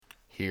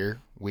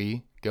Here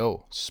we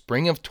go.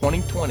 Spring of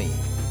 2020.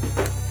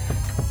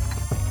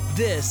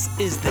 This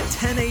is the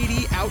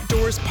 1080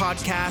 Outdoors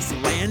Podcast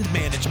Land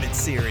Management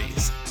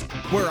Series,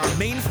 where our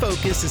main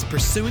focus is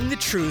pursuing the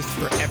truth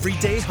for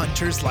everyday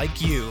hunters like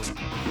you.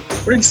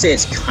 I wouldn't say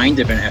it's kind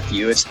of an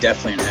FU, it's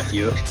definitely an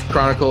FU.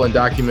 Chronicle and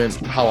document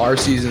how our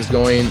season's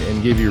going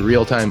and give you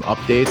real-time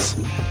updates,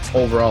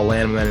 overall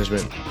land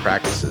management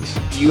practices.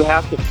 You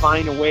have to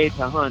find a way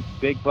to hunt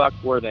big buck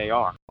where they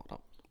are.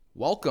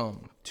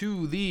 Welcome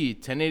to the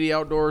 1080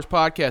 Outdoors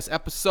Podcast,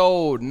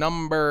 episode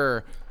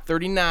number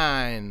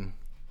 39.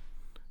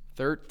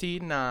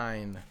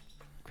 39.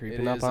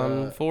 Creeping up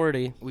on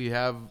 40. We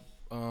have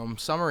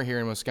summer here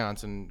in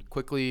Wisconsin.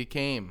 Quickly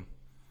came.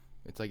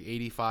 It's like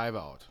 85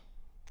 out.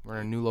 We're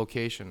in a new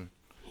location.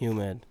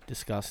 Humid,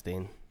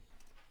 disgusting.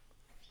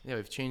 Yeah,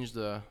 we've changed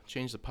the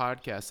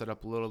podcast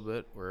setup a little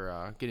bit.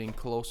 We're getting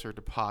closer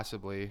to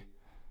possibly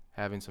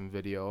having some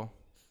video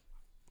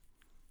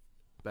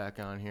back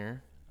on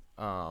here.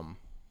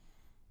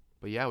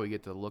 But yeah, we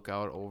get to look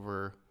out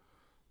over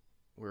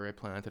where I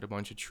planted a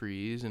bunch of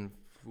trees and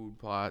food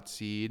plot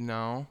seed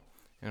now,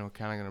 and we're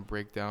kind of going to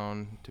break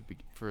down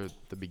for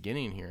the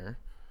beginning here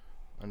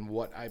on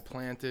what I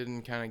planted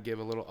and kind of give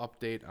a little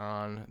update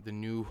on the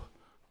new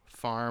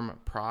farm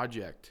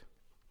project.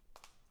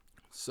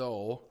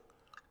 So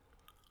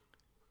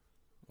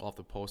I'll have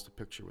to post a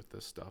picture with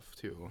this stuff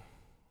too.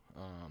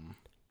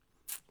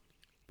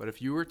 But if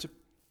you were to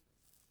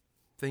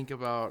think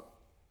about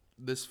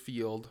this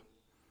field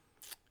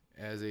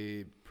as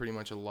a pretty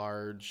much a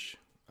large,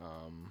 I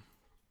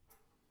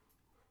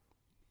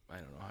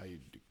don't know how you.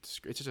 It's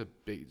just a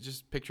big.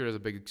 Just picture it as a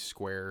big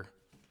square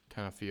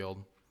kind of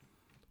field,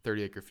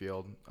 30-acre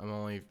field.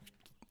 And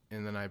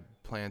then I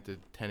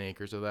planted 10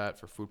 acres of that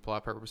for food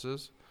plot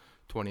purposes.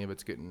 20 of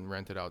it's getting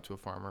rented out to a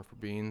farmer for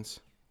beans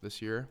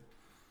this year.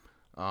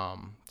 So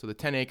the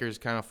 10 acres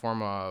kind of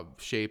form a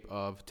shape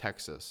of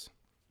Texas.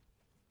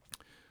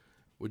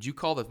 Would you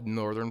call the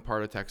northern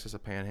part of Texas a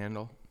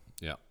panhandle?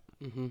 Yeah.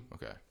 Mm-hmm.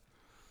 Okay.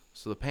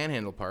 So the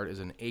panhandle part is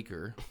an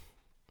acre.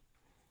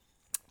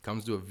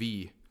 Comes to a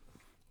V.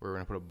 We're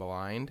going to put a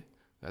blind.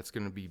 That's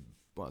going to be,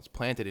 it's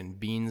planted in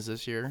beans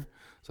this year.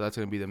 So that's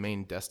going to be the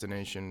main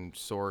destination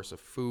source of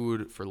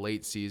food for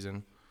late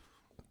season.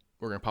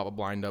 We're going to pop a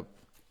blind up.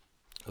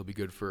 It'll be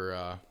good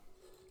for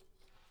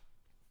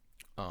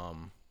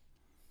buck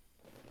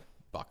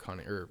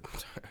hunting,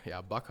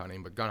 buck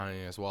hunting, but gun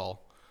hunting as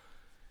well.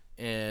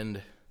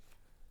 And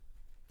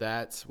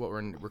that's what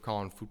we're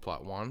calling food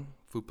plot 1.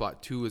 Food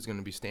plot 2 is going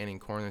to be standing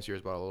corn this year.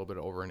 It's about a little bit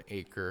over an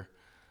acre.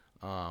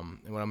 And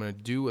what I'm going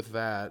to do with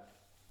that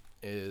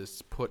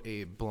is put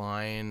a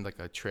blind, like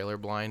a trailer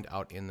blind,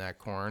 out in that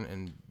corn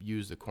and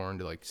use the corn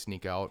to like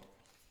sneak out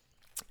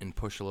and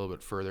push a little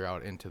bit further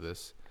out into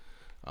this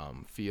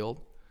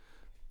field.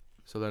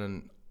 So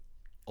then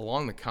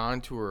along the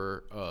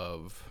contour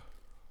of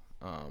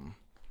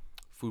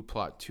food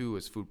plot 2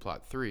 is food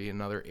plot 3,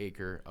 another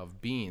acre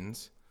of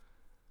beans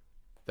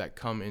that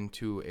come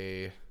into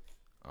a,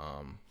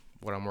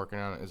 what I'm working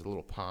on is a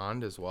little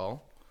pond as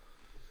well.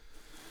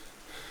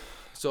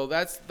 So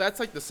that's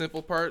like the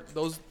simple part.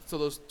 Those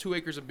 2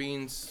 acres of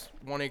beans,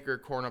 1 acre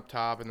of corn up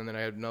top, and then I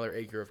have another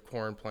acre of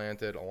corn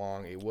planted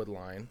along a wood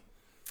line,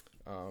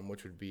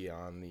 which would be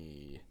on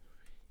the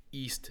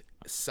east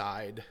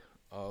side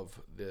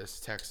of this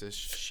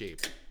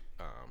Texas-shaped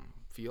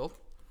field.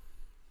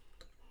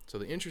 So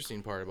the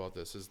interesting part about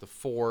this is the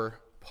 4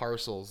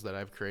 parcels that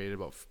I've created,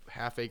 about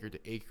half acre to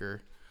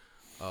acre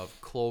of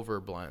clover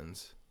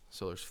blends.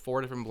 So there's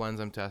 4 different blends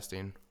I'm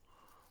testing.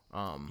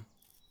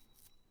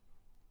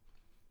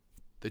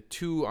 The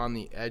 2 on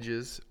the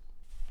edges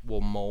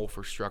will mow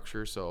for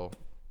structure, so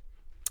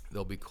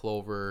there'll be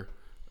clover,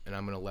 and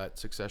I'm going to let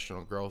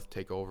successional growth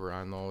take over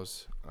on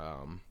those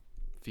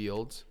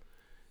fields.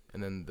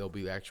 And then there'll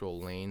be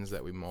actual lanes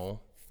that we mow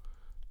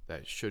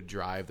that should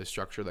drive the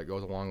structure that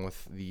goes along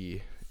with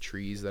the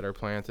trees that are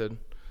planted.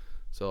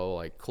 So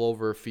like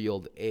clover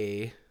field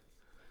A,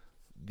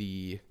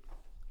 the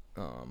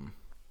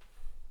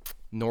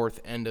north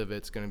end of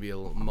it's going to be a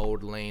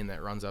mowed lane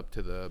that runs up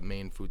to the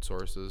main food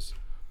sources.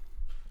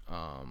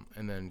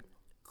 And then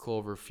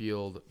clover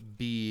field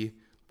B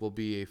will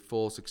be a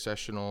full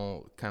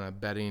successional kind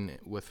of bedding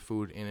with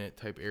food in it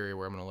type area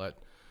where I'm going to let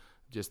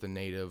just the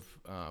native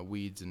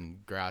weeds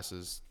and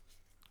grasses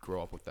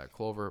grow up with that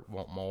clover.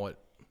 Won't mow it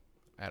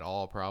at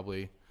all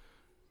probably.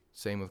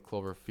 Same with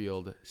clover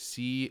field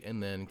C,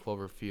 and then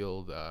clover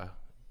field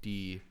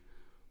D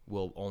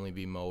will only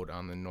be mowed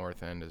on the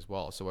north end as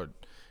well. So what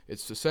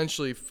it's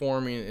essentially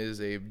forming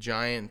is a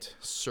giant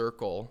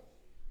circle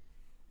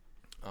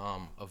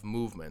of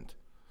movement,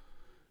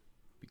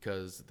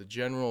 because the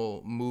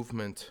general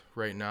movement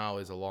right now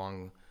is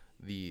along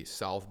the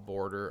south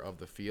border of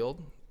the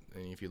field.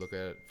 And if you look at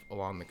it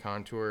along the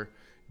contour,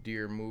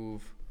 deer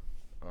move.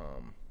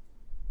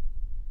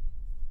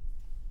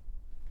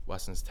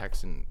 Weston's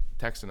texting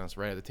us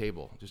right at the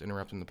table, just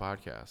interrupting the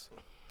podcast.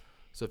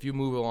 So if you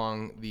move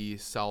along the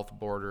south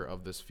border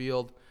of this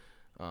field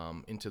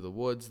into the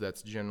woods,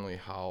 that's generally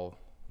how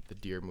the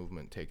deer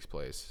movement takes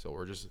place. So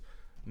we're just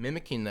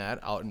mimicking that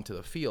out into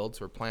the fields.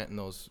 We're planting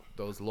those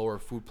lower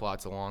food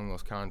plots along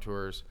those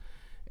contours,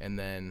 and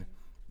then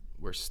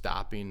we're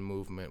stopping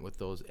movement with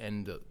those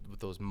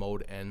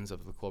mowed ends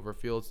of the clover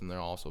fields, and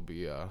there'll also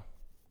be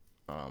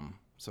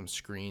some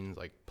screens,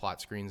 like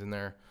plot screens in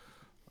there,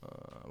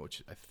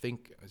 which I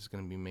think is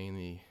going to be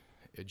mainly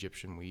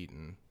Egyptian wheat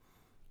and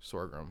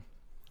sorghum.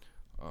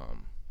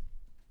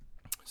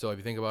 So if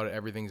you think about it,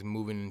 everything's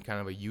moving in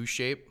kind of a U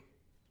shape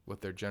with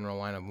their general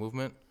line of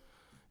movement,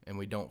 and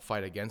we don't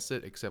fight against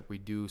it, except we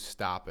do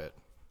stop it,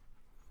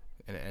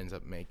 and it ends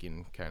up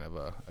making kind of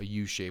a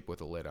U shape with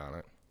a lid on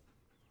it.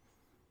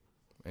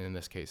 And in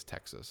this case,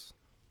 Texas.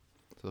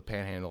 So the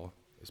panhandle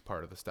is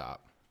part of the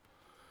stop.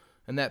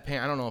 And that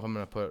I don't know if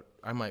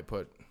I might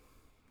put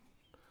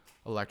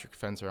electric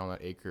fence around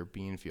that acre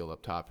bean field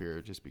up top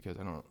here, just because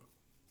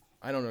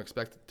I don't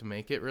expect it to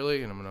make it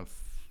really, and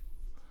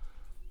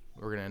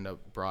we're gonna end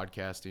up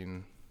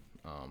broadcasting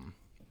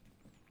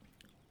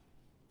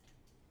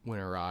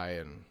winter rye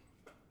and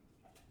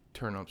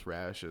turnips,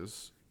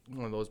 radishes,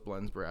 one of those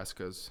blends,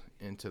 brassicas,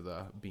 into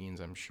the beans,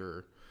 I'm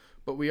sure.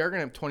 But we are going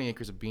to have 20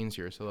 acres of beans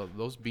here, so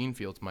those bean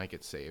fields might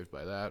get saved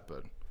by that,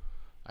 but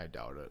I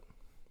doubt it.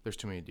 There's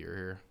too many deer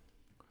here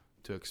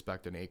to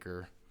expect an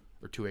acre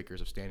or 2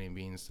 acres of standing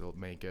beans to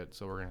make it,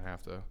 so we're going to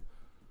have to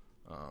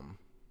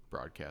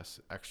broadcast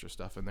extra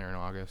stuff in there in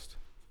August.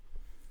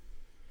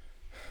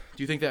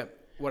 Do you think that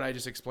what I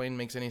just explained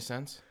makes any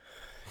sense?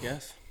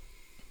 Yes.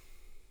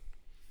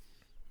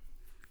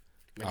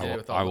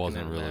 I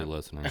wasn't really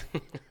listening.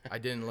 I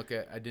didn't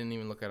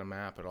even look at a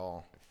map at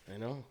all. I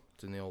know.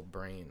 It's in the old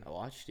brain. I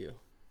watched you.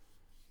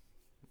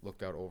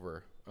 Looked out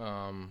over.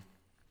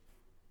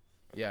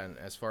 Yeah, and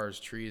as far as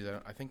trees,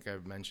 I think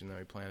I've mentioned that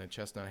we planted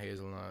chestnut,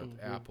 hazelnut,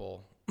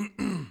 apple,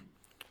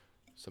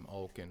 some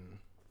oak, and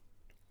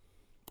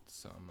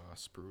some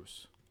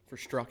spruce. For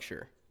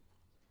structure.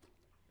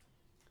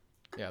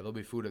 Yeah, there'll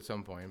be food at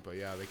some point, but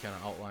yeah, they kind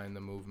of outline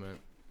the movement.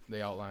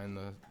 They outline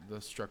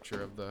the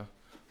structure of the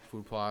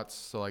food plots.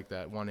 So like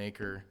that 1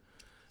 acre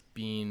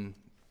bean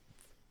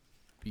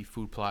be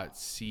food plot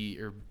C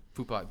or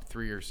food plot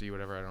 3 or C,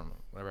 whatever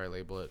I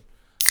label it.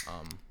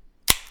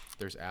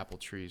 There's apple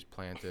trees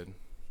planted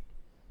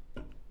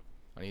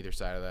on either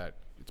side of that.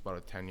 It's about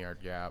a 10-yard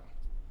gap,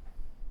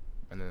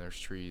 and then there's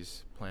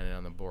trees planted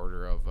on the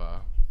border of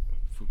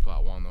food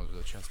plot 1. Those are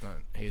the chestnut,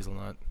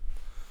 hazelnut,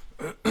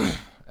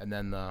 and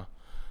then the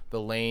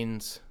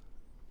lanes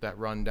that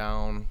run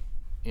down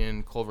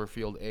in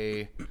Cloverfield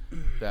A,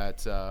 that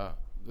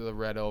the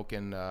red oak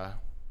and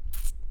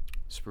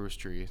spruce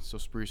tree. So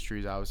spruce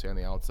trees obviously on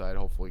the outside,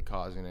 hopefully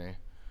causing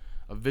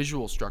a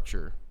visual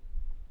structure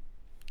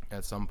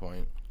at some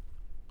point.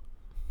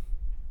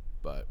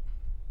 But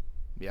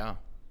yeah,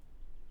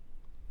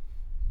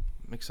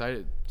 I'm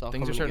excited.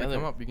 Things are starting to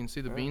come up. You can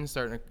see the beans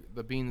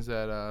the beans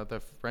that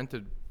the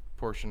rented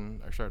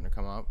portion are starting to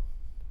come up,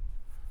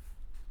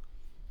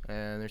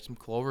 and there's some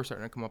clover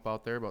starting to come up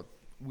out there about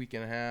a week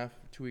and a half,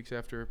 2 weeks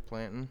after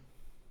planting.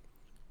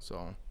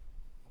 So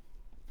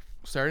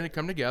starting to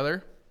come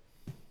together.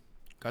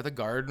 Got the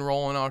garden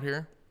rolling out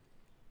here.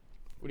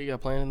 What do you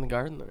got planted in the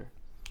garden there?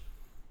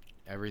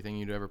 Everything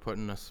you'd ever put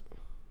in a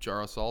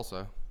jar of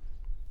salsa.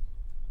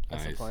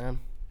 That's Nice. the plan.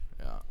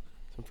 Yeah.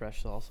 Some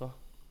fresh salsa.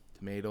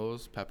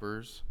 Tomatoes,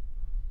 peppers.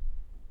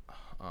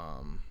 I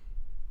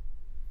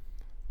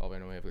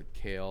know we have the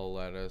kale,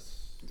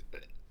 lettuce,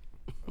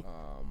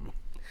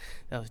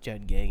 That was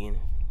Judd gagging.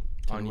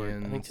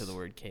 onions. I think to the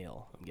word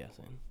kale, I'm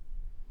guessing.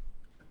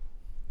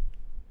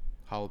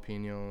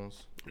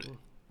 Jalapenos.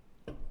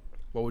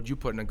 What would you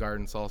put in a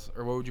garden salsa,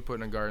 or what would you put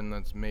in a garden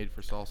that's made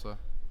for salsa?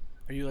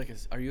 Are you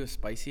a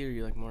spicy, or are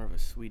you like more of a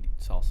sweet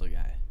salsa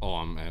guy? Oh,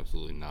 I'm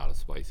absolutely not a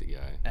spicy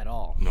guy. At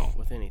all? No.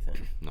 With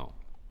anything? No.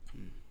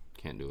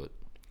 Can't do it.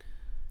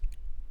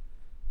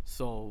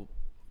 So,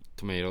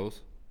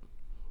 Tomatoes,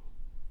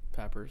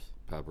 peppers,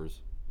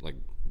 like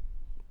bell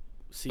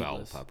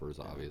seedless. peppers,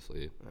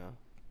 obviously.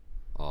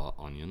 Yeah.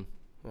 Onion.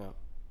 Yeah.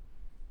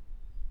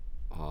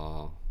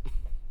 Yeah,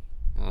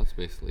 that's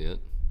basically it.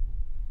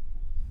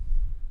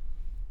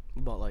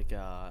 But like,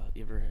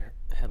 you ever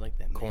had like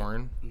that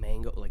Corn.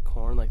 mango, like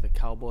corn, like the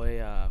cowboy,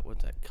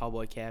 what's that?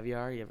 Cowboy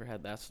caviar. You ever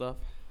had that stuff?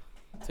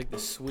 It's like the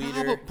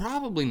sweeter.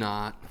 Probably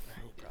not.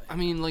 I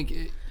mean, like,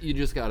 you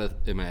just gotta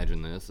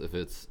imagine this. If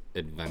it's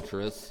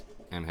adventurous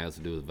and has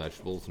to do with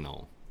vegetables,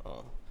 no.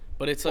 Oh.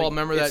 But it's like,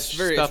 Remember that it's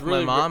very, stuff it's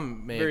really my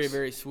mom makes? Very,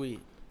 very sweet.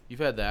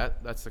 You've had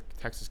that? That's the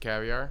Texas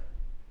caviar,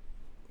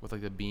 with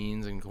like the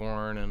beans and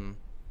corn, and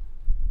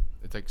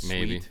it's like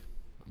sweet.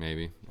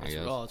 Maybe. I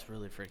guess. Oh, it's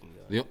really freaking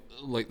good.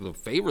 The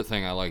favorite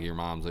thing I like of your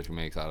mom's that she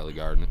makes out of the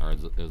garden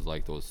is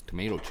like those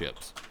tomato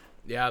chips.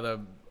 Yeah,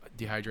 the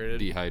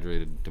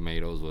Dehydrated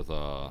tomatoes with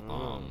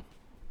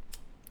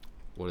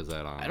what is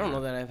that on? I don't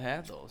know that I've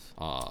had those.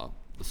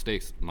 The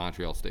steaks,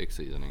 Montreal steak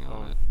seasoning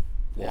on it.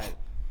 Yeah.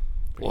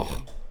 Whoa.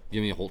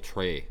 Give me a whole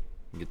tray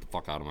and get the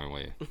fuck out of my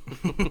way.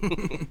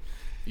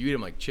 You eat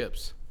them like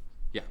chips.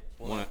 Yeah,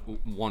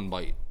 one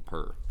bite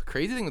per. The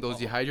crazy thing with those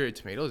dehydrated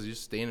tomatoes is you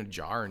just stay in a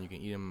jar and you can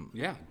eat them.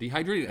 Yeah,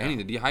 dehydrated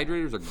anything.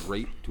 Dehydrator's are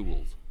great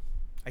tools.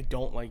 I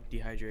don't like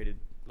dehydrated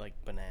like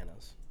banana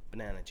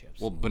chips.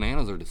 Well,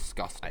 bananas are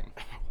disgusting.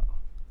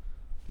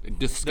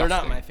 Disgusting. They're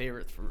not my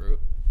favorite fruit.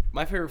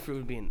 My favorite fruit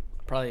would be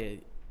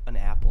probably an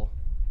apple.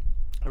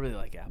 I really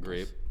like apples.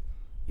 Grape.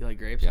 You like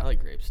grapes? Yeah. I like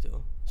grapes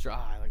too.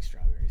 I like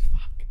strawberries.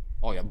 Fuck.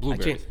 Oh yeah,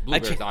 blueberries.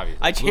 Blueberries,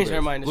 obviously. I changed my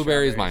Blueberries. mind to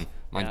Blueberry is strawberries. mine.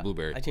 Mine's Yeah,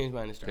 blueberry. I changed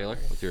mine to Taylor,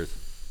 strawberries. what's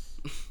yours?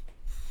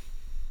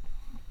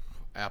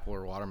 Apple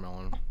or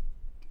watermelon.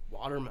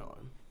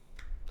 Watermelon.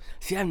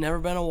 See, I've never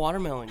been a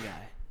watermelon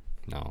guy.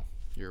 No.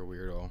 You're a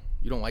weirdo.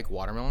 You don't like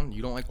watermelon?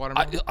 You don't like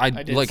watermelon? I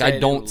did like say I I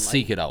don't didn't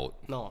seek it out.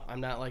 No, I'm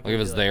not like. Like if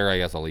it's there, I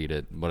guess I'll eat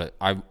it. But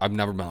I've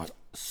never been like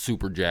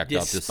super jacked up.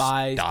 Just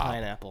Despise stop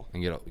pineapple.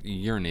 and get.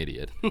 You're an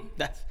idiot.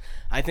 That's.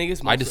 I think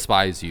it's. I Mostly,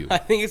 despise you. I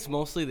think it's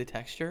mostly the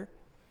texture,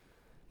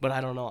 but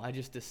I don't know. I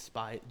just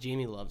despise.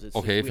 Jamie loves it.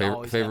 Okay, We favorite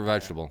always favorite have that.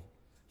 vegetable.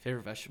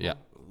 Favorite vegetable. Yeah.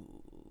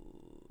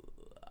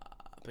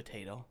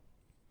 Potato.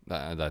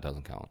 That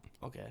doesn't count.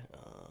 Okay.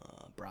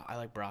 I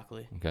like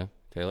broccoli. Okay,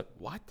 Taylor.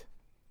 What?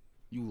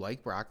 You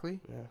like broccoli?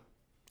 Yeah.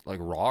 Like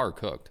raw or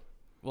cooked?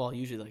 Well,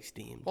 usually like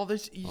steamed. Well,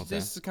 this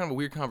is kind of a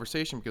weird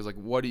conversation because like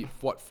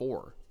what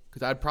for?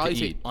 Because I'd probably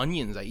say eat.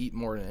 onions I eat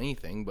more than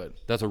anything, but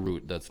That's a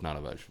root. That's not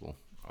a vegetable.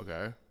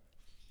 okay.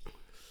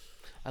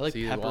 I like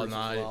See, peppers well,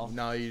 as well.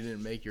 now you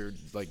didn't make your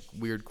like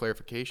weird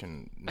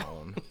clarification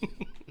known.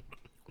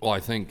 Well, I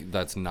think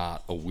that's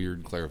not a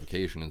weird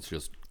clarification. It's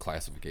just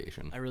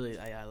classification.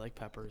 I like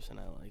peppers and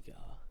I like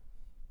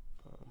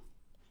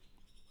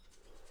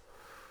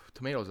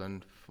Tomatoes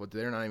and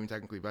they're not even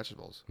technically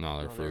vegetables. No,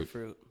 they're no, fruit.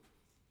 fruit.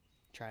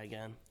 Try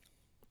again.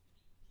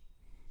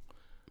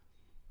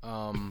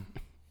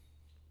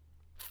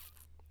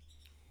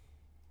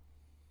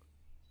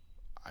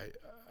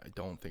 I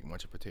don't think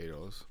much of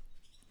potatoes.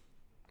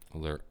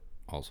 Well, they're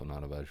also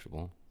not a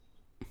vegetable.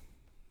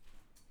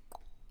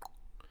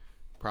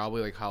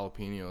 Probably like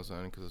jalapenos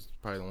then, because it's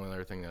probably the only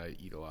other thing that I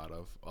eat a lot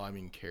of. Well, I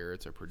mean,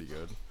 carrots are pretty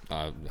good.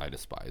 I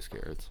despise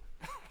carrots.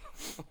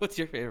 What's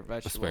your favorite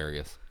vegetable?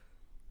 Asparagus.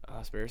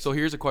 Asparagus. So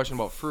here's a question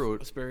about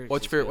fruit. Asparagus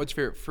What's is your favorite? good. What's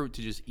your favorite fruit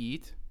to just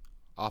eat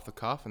off the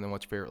cuff, and then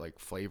what's your favorite like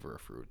flavor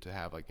of fruit to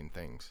have like in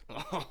things?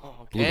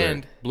 Blueberry.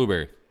 And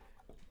Blueberry.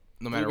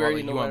 no matter Blueberry, what,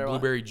 like, no you want matter what.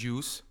 blueberry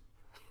juice.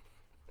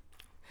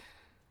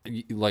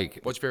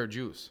 Like What's your favorite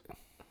juice?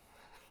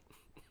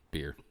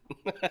 beer.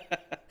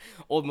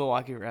 Old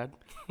Milwaukee Red.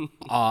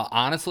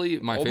 Honestly,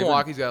 my Old favorite.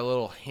 Milwaukee's got a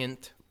little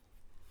hint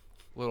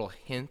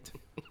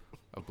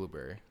of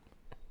blueberry.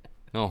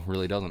 No,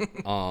 really doesn't.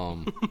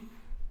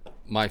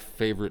 My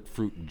favorite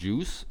fruit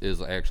juice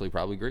is actually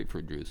probably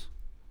grapefruit juice.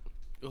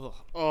 Ugh.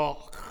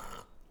 Oh.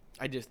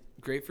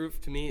 Grapefruit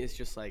to me is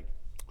just like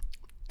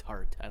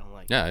tart. I don't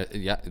like it.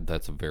 Yeah,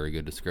 that's a very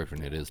good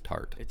description. It is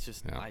tart. It's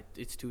just Yeah.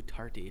 it's too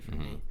tarty for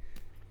me.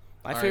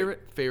 My All right,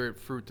 favorite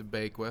fruit to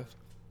bake with.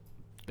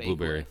 bake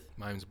Blueberry. with-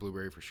 Mine's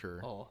blueberry for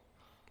sure.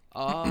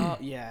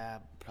 Yeah,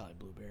 probably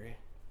blueberry.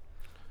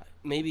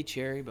 Maybe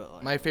cherry, but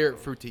like My favorite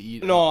fruit to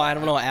eat. no, I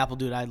don't know. Apple,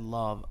 dude, I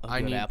love a I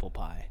good need- apple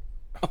pie.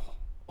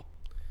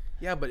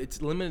 Yeah, but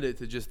it's limited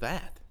to just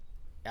that.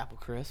 Apple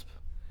crisp.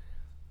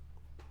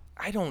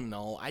 I don't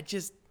know. I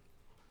just.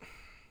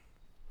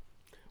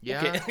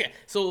 Yeah. Okay.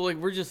 So like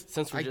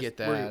I get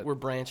that. we're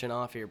branching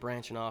off here.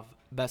 Branching off.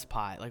 Best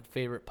pie, like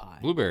favorite pie.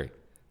 Blueberry.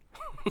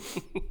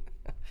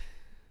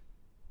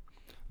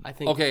 I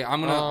think. Okay,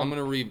 I'm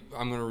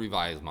gonna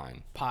revise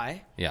mine.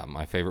 Pie. Yeah,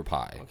 my favorite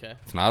pie. Okay.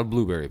 It's not a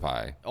blueberry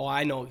pie. Oh,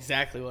 I know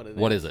exactly what it is.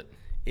 What is it?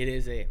 It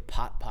is a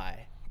pot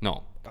pie.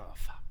 No, Oh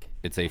fuck!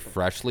 it's a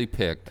freshly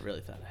picked I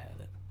really thought I had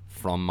it.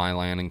 from my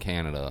land in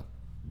Canada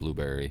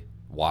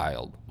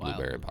wild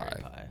blueberry blueberry pie.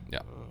 pie. Yeah.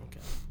 Oh, okay.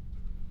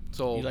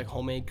 So You like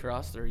homemade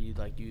crust, or you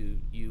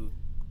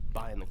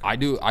buy in the crust?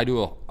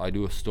 I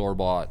do a store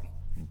bought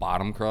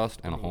bottom crust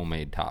and a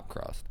homemade top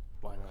crust.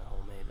 Why not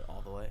homemade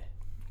all the way?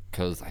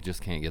 Cause I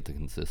just can't get the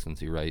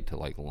consistency right to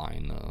like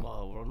line the.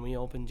 Well, when we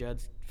open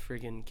Jed's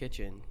friggin'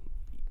 kitchen,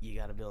 you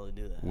gotta be able to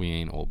do that. We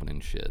ain't opening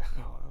shit. Oh,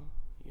 well,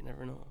 you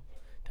never know.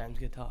 Times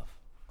get tough.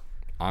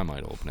 I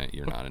might open it.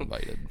 You're not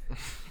invited.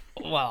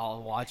 Well,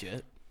 I'll watch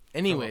it.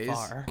 anyways, From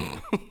afar.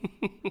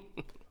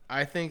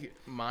 I think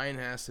mine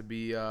has to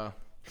be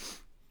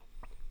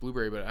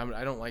blueberry, but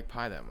I don't like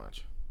pie that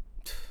much.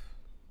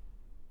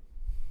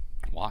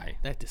 Why?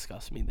 That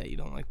disgusts me that you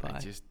don't like pie.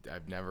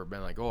 I've never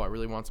been like, oh, I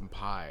really want some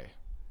pie.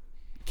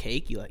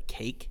 Cake? You like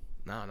cake?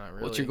 No, not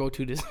really. What's your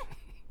go-to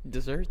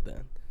dessert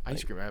then?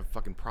 ice cream? I have a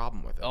fucking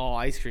problem with it. Oh,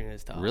 ice cream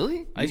is tough.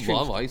 Really? Ice You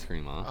cream's love ice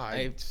cream, huh?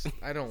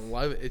 I don't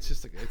love it. It's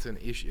just like it's an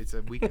issue. It's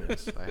a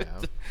weakness I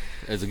have.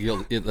 As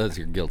a that's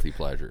your guilty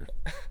pleasure.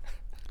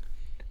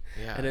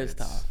 Yeah, It is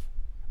it's- tough.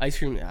 Ice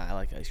cream, I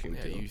like ice cream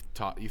Yeah, too.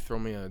 you throw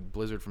me a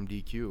Blizzard from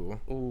DQ, Ooh.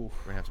 we're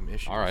gonna have some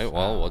issues. All right.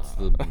 Well, what's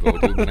the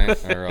go-to banana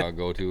or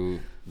go-to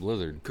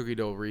Blizzard? Cookie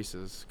dough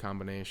Reese's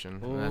combination,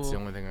 and that's the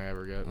only thing I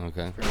ever get.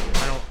 Okay.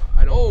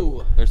 I don't.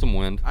 Oh, There's some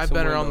wind. I've been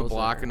Someone around the knows that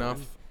block are enough,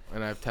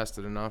 and I've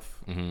tested enough.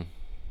 Mm-hmm.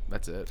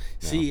 That's it.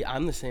 see,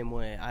 I'm the same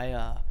way.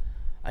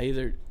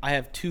 I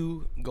have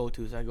two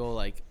go-tos. I go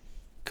like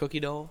cookie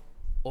dough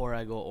or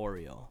I go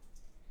Oreo.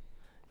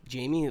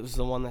 Jamie was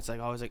the one that's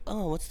like always like,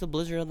 oh, what's the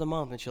blizzard of the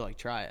month? And she'll like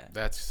try it.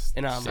 That's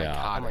And I'm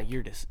psychotic. like,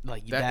 you're just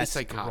like That is that's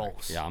psychotic.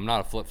 gross. Yeah, I'm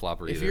not a flip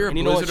flopper either. If you're a And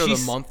you know what? blizzard of the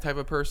She's- month type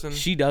of person,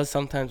 She does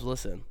sometimes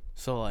listen.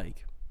 So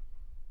like,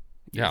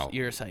 yeah,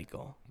 you're a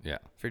psycho yeah.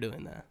 for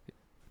doing that.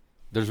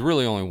 There's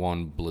really only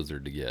one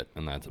blizzard to get,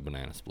 and that's a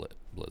banana split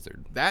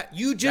blizzard. that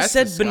You that's just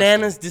said disgusting.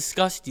 bananas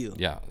disgust you.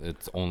 Yeah,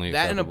 it's only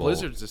That in a acceptable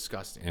blizzard's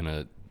disgusting. in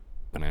a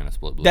banana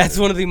split blizzard. That's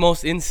one of the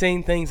most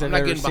insane things I'm I've not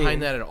ever getting seen.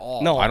 behind that at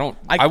all. No, I don't.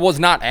 I was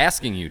not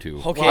asking you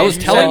to. Okay, I was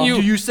you telling said- you.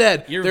 You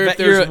said You're there, ve- if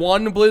there's you're-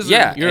 one blizzard.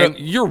 Yeah, You're-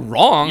 you're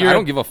wrong. you're- I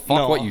don't give a fuck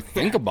no. what you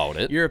think about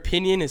it. Your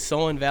opinion is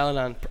so invalid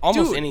on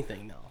almost Dude.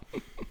 anything now.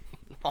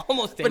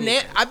 Almost anything.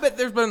 Banana. I bet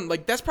there's been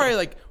like that's probably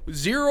like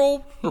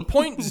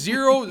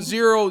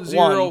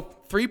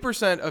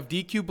 0.0003% of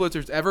DQ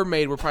blizzards ever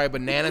made were probably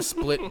banana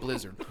split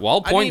blizzard.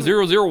 Well, I mean,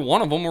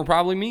 0.001 of them were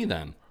probably me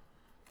then.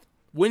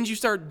 When did you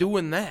start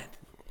doing that?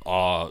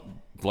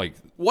 Like,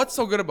 What's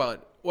so good about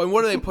it?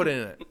 What do they put in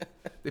it?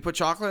 They put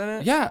chocolate in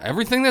it. yeah,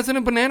 everything that's in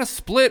a banana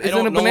split is in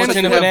don't a know banana what's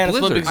in a split banana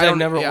split blizzard. because I don't I've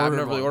never I've ordered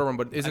never really one. ordered one,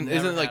 but isn't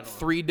never it like had one.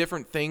 3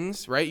 different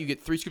things, right? You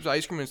get 3 scoops of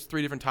ice cream and it's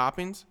 3 different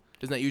toppings.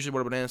 Isn't that usually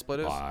what a banana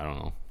split is? I don't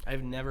know.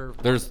 I've never.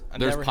 There's I've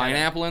never had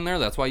pineapple in there.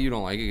 That's why you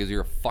don't like it, because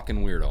you're a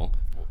fucking weirdo.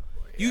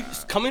 You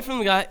coming from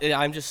the guy,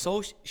 I'm just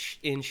so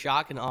in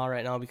shock and awe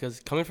right now because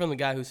coming from the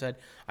guy who said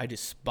I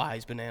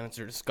despise bananas,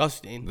 they're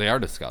disgusting. They are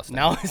disgusting.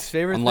 Now his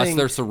favorite unless thing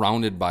they're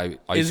surrounded by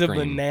ice is a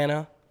cream.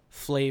 banana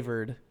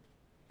flavored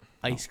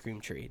ice cream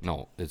treat.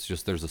 No, it's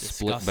just there's a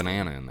split Disgusting.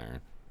 banana in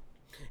there.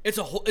 It's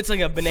it's like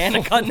a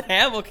banana cut in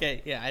half.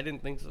 Okay, yeah, I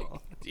didn't think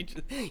so.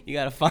 You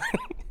gotta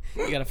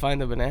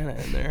find the banana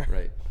in there.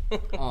 Right.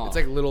 It's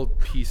like little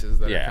pieces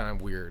that Yeah. are kind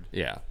of weird.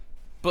 Yeah.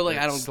 But like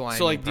I don't. Slimy,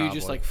 So like, do you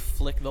just probably. like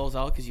flick those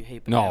out because you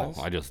hate No, bananas?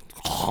 I just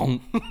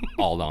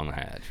all down the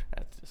hatch.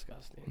 That's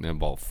disgusting. And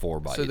about 4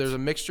 bites. So there's a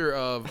mixture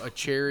of a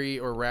cherry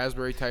or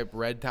raspberry type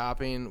red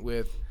topping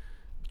with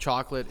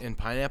chocolate and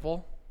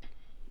pineapple.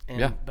 And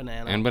yeah,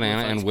 banana. and banana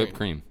with ice and whipped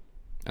cream. cream,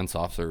 and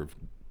soft serve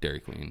Dairy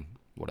Queen,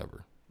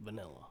 whatever.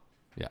 Vanilla.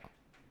 Yeah.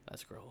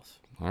 That's gross.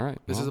 All right.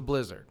 This well, is a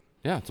blizzard.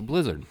 yeah, it's a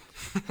blizzard.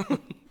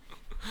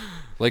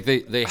 Like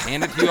they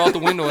hand it to you out the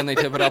window and they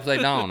tip it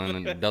upside down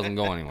and it doesn't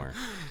go anywhere.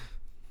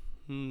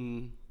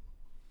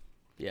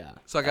 Yeah.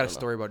 So I got a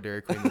story about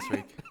Dairy Queen this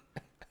week,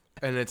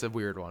 and it's a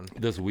weird one.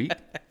 This week.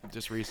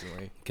 Just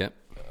recently. Okay.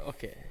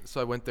 Okay.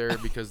 So I went there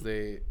because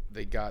they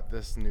got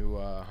this new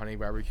honey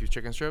barbecue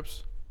chicken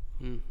strips.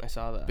 I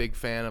saw that. Big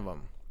fan of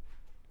them.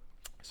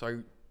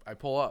 So I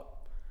pull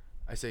up.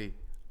 I say,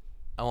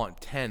 I want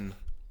 10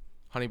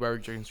 honey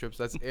barbecue chicken strips.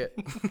 That's it.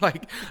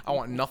 Like, I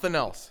want nothing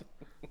else.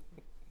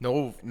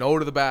 No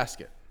to the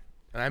basket.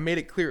 And I made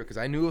it clear because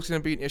I knew it was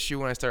going to be an issue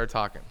when I started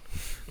talking.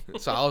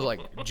 So I was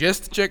like,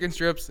 just chicken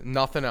strips,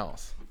 nothing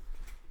else.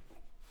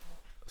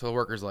 So the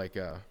worker's like,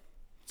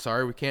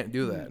 sorry, we can't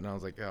do that. And I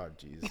was like, oh,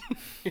 geez.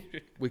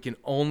 We can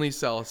only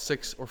sell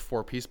 6 or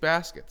 4 piece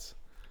baskets.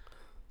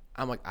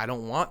 I'm like, I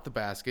don't want the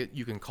basket.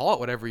 You can call it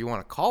whatever you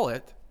want to call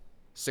it.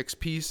 6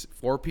 piece,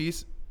 4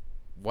 piece,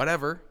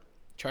 whatever.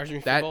 Charging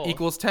for That both.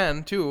 equals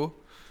 10 too.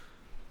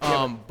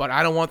 But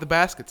I don't want the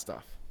basket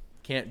stuff.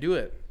 Can't do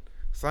it.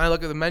 So then I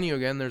look at the menu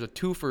again. There's a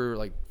 2 for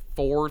like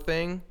 4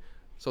 thing.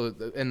 So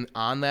and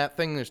on that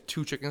thing, there's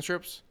 2 chicken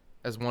strips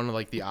as one of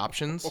like the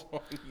options.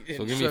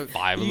 So give So- me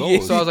 5 of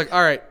those. So I was like,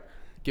 all right,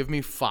 give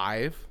me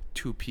 5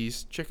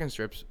 2-piece chicken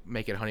strips.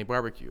 Make it honey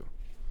barbecue.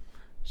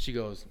 She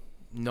goes,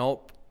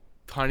 nope.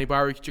 Honey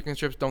barbecue chicken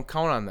strips don't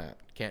count on that.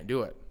 Can't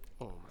do it.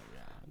 Oh my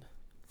god.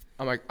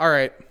 I'm like, all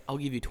right. I'll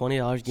give you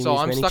 $20. Give So me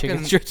as I'm many stuck chicken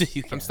in strips as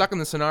you can. I'm stuck in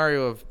the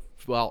scenario of,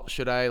 well,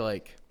 should I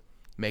like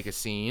make a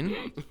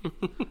scene?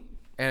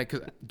 And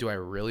cause do I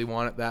really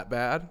want it that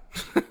bad?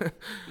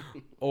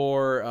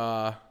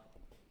 Or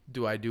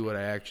do I do what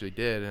I actually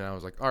did? And I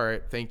was like, all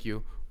right, thank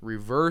you.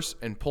 Reverse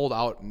and pulled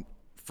out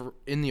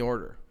in the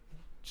order.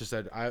 Just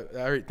said, all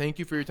right, thank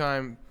you for your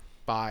time.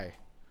 Bye.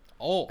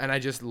 Oh. And I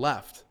just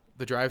left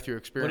the drive-through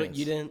experience.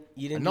 You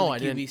didn't No, do I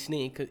the QB didn't.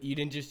 sneak. You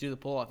didn't just do the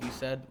pull off. You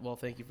said, "Well,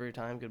 thank you for your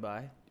time.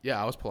 Goodbye."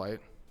 Yeah, I was polite.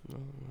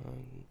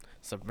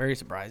 It's very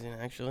surprising,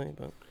 actually.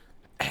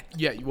 But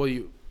Yeah, well,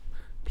 you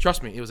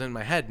trust me. It was in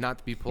my head not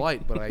to be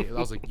polite, but I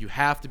was like, you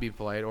have to be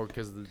polite, or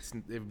because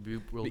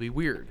will be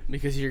weird.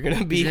 because you're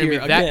gonna be You're gonna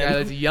here be that again. guy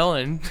that's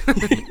yelling.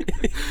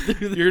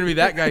 You're gonna be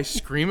that guy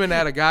screaming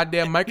at a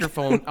goddamn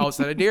microphone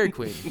outside of Dairy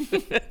Queen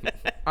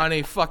on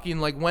a fucking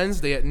like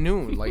Wednesday at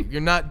noon. Like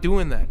you're not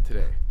doing that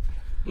today.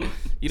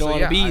 you don't so, want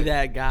to yeah, be I-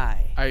 that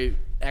guy. I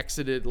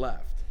exited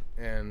left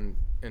and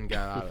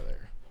got out of there.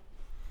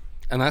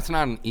 And that's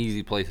not an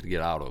easy place to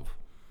get out of.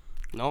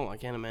 No, I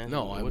can't imagine.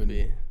 No, it I've would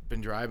be.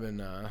 been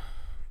driving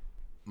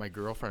my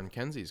girlfriend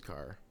Kenzie's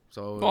car.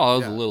 So Well, it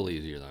was yeah, a little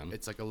easier then.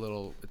 It's like a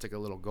little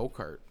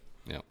go-kart.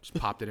 Yep. Just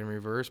popped it in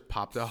reverse,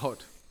 popped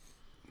out.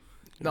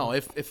 No,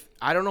 if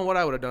I don't know what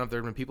I would have done if there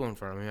had been people in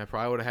front of me. I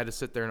probably would have had to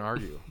sit there and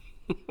argue.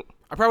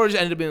 I probably would have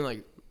just ended up being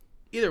like,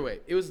 Either way,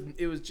 it was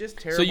just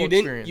terrible. So you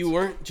experience. you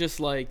weren't just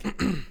like,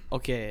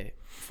 okay,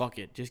 fuck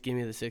it, just give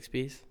me the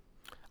 6-piece.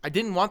 I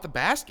didn't want the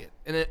basket,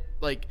 and it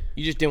like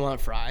You just didn't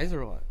want fries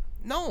or what?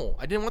 no,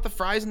 I didn't want the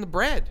fries and the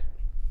bread.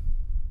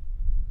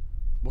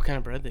 What kind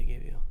of bread they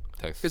gave you?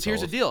 Because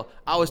here's the deal,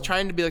 I was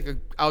trying to be like,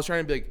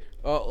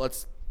 oh,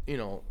 let's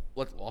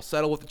I'll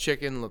settle with the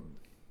chicken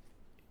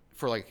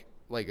for like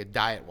a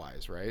diet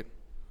wise, right?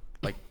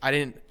 Like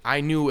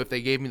I knew if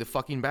they gave me the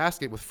fucking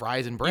basket with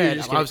fries and bread,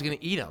 just I was gonna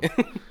eat them.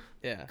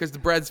 Yeah. Because the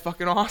bread's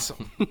fucking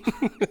awesome.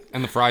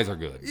 And the fries are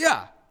good.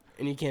 Yeah.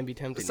 And you can't be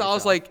tempting So I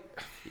was yourself. like,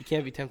 You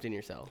can't be tempting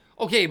yourself.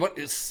 Okay, but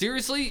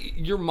seriously,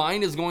 your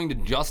mind is going to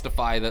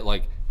justify that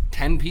like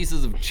 10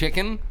 pieces of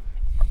chicken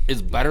is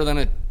better than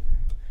a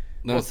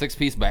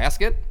 6-piece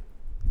basket?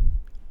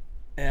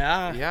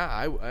 Yeah.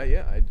 yeah,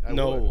 I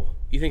No. would.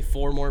 You think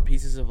 4 more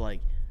pieces of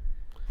like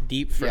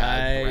deep fried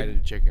Yeah,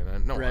 breaded chicken.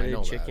 No, I breaded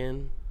know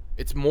chicken?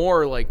 that. It's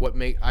more like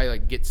I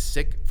like get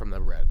sick from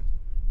the bread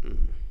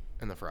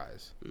and the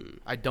fries.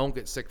 I don't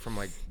get sick from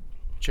like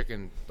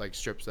chicken like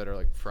strips that are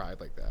like fried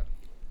like that.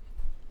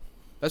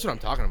 That's what I'm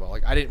talking about.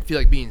 Like I didn't feel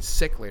like being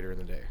sick later in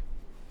the day.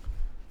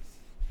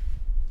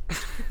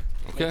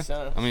 Okay. Makes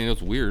sense. I mean,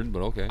 it's weird,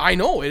 but okay. I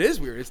know it is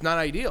weird. It's not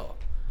ideal.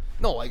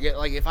 No, like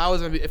if I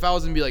was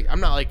gonna be like,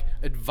 I'm not like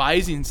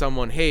advising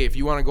someone, hey, if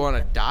you want to go on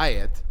a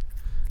diet,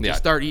 Yeah. just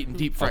start eating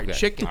deep fried Okay.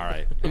 chicken. All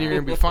right. And you're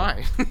gonna be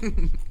fine.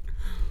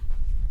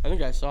 I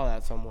think I saw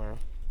that somewhere.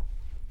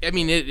 I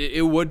mean,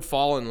 it would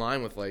fall in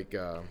line with like,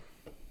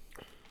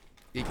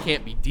 it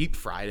can't be deep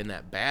fried in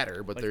that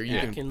batter, but you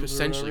Atkins can or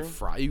essentially whatever?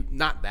 fry.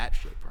 Not that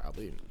shit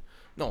probably.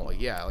 No,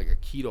 like like a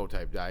keto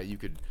type diet,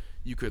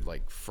 you could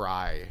like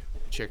fry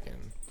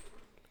chicken.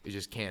 You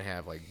just can't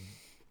have like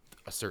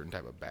a certain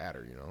type of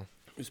batter, you know.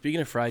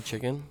 Speaking of fried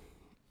chicken,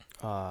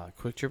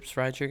 Quick Trip's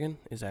fried chicken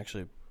is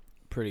actually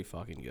pretty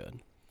fucking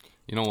good.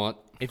 You know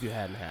what? If you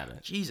hadn't had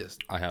it. Jesus,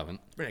 I haven't.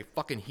 been a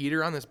fucking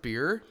heater on this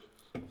beer.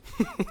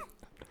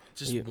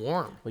 Just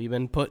warm. Well,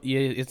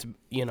 it's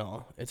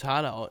it's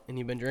hot out and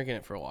you've been drinking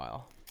it for a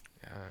while.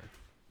 Yeah.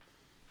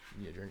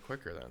 You need to drink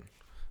quicker then.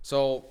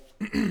 So,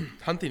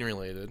 hunting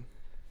related.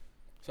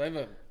 So I have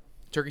a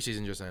Turkey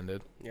season just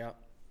ended. yeah.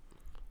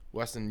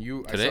 Weston,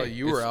 I Today? saw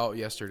you were It's- out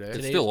yesterday.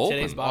 It's still open.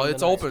 Today's Oh, bottom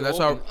it's of the night. open. That's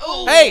how.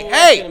 Oh, Hey, that's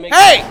hey, gonna make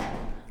hey!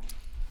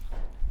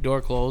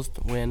 Door closed.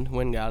 Wind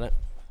got it.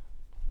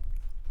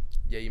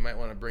 Yeah, you might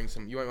want to bring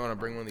some. You might want to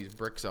bring one of these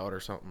bricks out or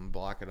something.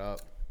 Block it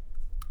up.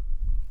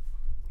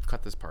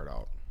 Cut this part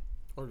out.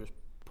 Or just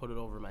put it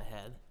over my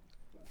head.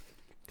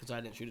 Because I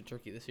didn't shoot a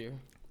turkey this year.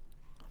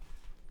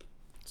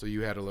 So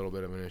you had a little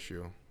bit of an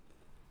issue.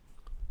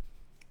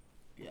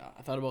 Yeah,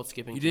 I thought about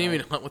skipping. You didn't Friday.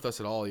 even hunt with us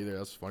at all either.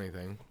 That's the funny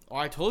thing. Oh,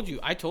 I told you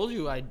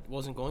I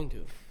wasn't going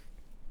to.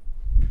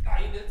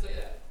 I did say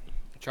that.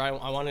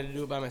 I wanted to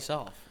do it by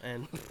myself,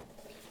 and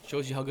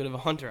shows you how good of a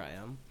hunter I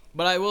am.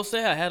 But I will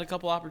say I had a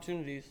couple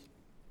opportunities.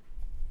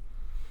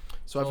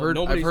 So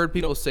So I've heard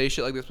people say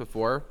shit like this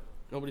before.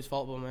 Nobody's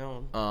fault but my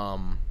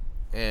own.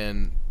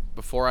 And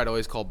before I'd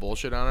always call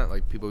bullshit on it.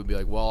 Like people would be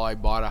like, "Well, I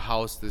bought a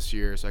house this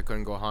year, so I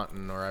couldn't go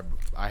hunting," or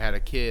I had a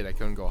kid, I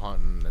couldn't go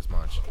hunting as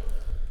much.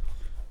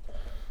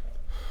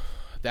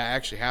 That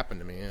actually happened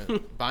to me.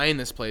 Buying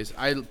this place,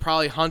 I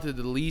probably hunted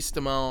the least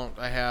amount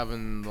I have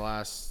in the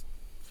last.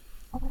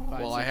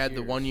 Well, I had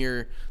the 1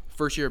 year,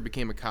 first year I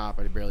became a cop,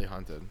 I barely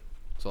hunted.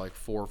 So like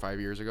 4 or 5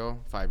 years ago,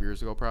 5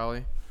 years ago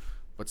probably.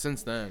 But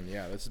since then,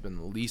 yeah, this has been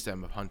the least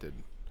I've hunted.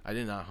 I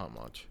did not hunt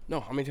much. No,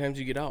 how many times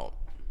did you get out?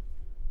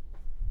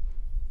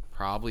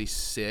 Probably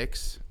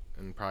 6,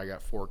 and probably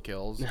got 4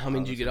 kills. And how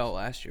many did you get out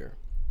last year?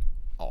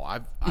 Oh,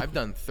 I've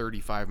done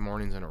 35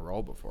 mornings in a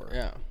row before.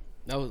 Yeah,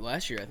 that was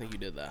last year. I think you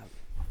did that.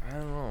 I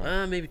don't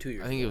know. Maybe 2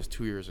 years. I think it was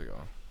 2 years ago.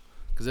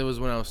 Because it was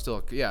when I was still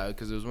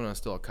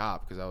a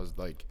cop. Because I was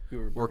like You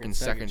were working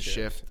second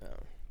shift, Yeah.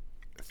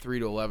 3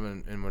 to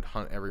 11, and would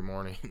hunt every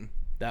morning.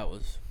 That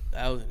was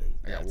I got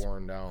that's-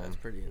 worn down. That's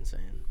pretty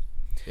insane.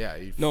 Yeah,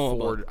 you No,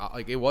 forward,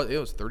 like it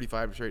was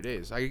 35 straight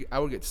days. I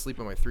would get sleep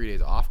on my 3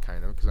 days off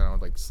kind of because I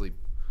would like sleep,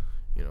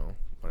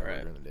 whatever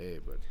Right. during the day.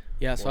 But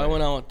Yeah, so I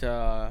went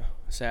out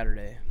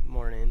Saturday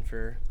morning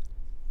for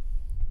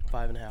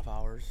 5.5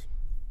 hours.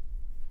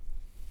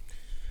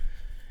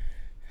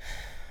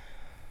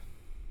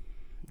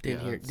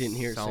 Didn't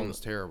hear. Sounds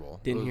terrible.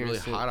 Didn't it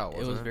was hear. really hot out. It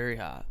Wasn't was very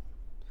hot.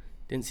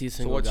 Didn't see a So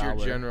single. what's your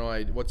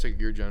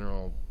gobbler.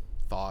 general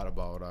thought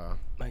about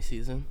My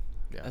season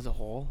Yeah. as a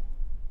whole?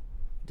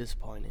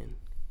 Disappointing.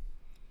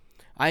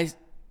 I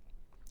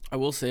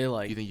will say,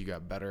 like, do you think you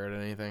got better at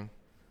anything?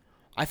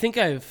 I think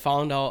I've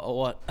found out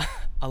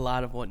a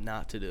lot of what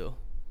not to do.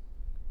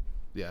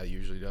 Yeah, it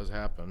usually does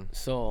happen.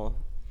 So,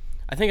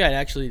 I think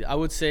I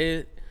would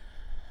say,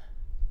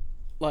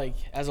 like,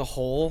 as a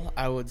whole,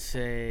 I would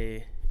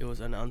say it was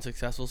an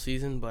unsuccessful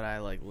season, but I,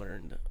 like,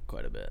 learned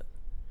quite a bit.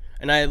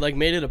 And I, like,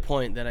 made it a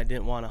point that I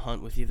didn't want to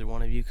hunt with either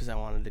one of you because I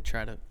wanted to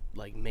try to,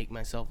 like, make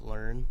myself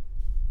learn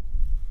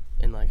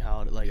and, like,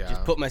 how to, like, Yeah.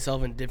 just put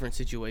myself in different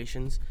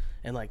situations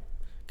and, like,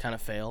 kind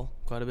of fail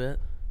quite a bit.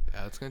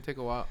 Yeah, it's gonna take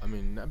a while. I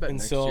mean, I bet And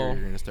next so- year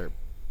you're gonna start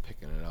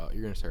picking it out.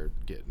 You're gonna start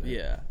getting it.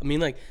 Yeah. I mean,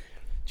 like,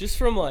 just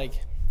from, like,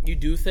 you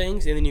do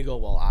things, and then you go,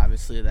 well,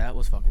 obviously that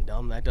was fucking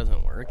dumb. That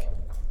doesn't work.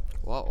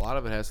 Well, a lot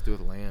of it has to do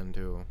with land,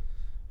 too.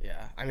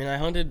 Yeah. I mean, I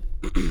hunted,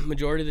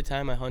 majority of the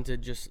time I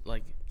hunted just,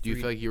 like, Do you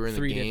feel like you were in the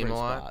three game different a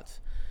lot? spots.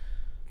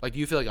 Like, do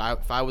you feel like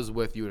if I was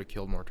with, you would have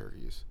killed more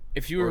turkeys?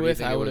 If you Or were do you with,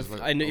 think I it would was, have.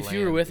 like, a If you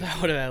were land with, issue?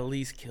 I would have at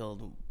least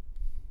killed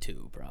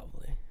 2,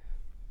 probably.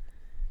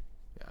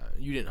 Yeah,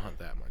 you didn't hunt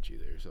that much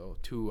either. So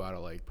 2 out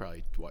of, like,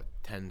 probably,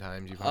 10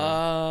 times you've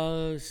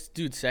hunted?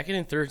 Dude, second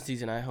and third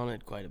season, I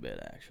hunted quite a bit,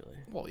 actually.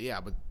 Well,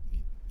 yeah, but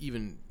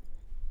even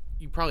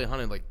you probably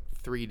hunted like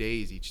 3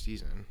 days each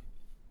season,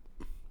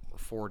 or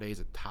 4 days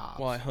at tops.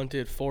 Well, I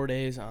hunted 4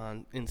 days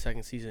in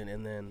second season,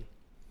 and then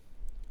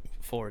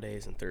 4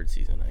 days in third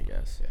season, I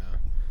guess. Yeah,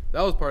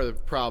 that was part of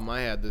the problem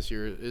I had this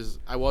year. Is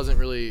I wasn't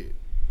really.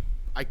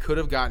 I could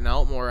have gotten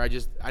out more. I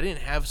didn't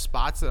have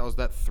spots that I was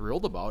that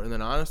thrilled about. And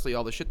then honestly,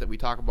 all the shit that we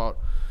talk about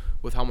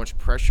with how much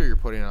pressure you're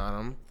putting on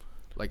them,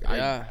 like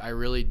Yeah. I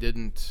really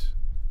didn't.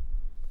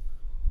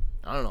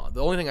 I don't know.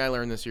 The only thing I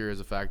learned this year is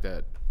the fact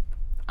that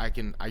I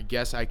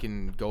guess I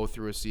can go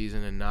through a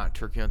season and not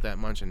turkey hunt that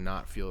much and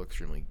not feel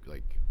extremely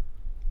like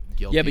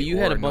guilty. Yeah, but you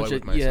had or a bunch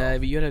annoyed of with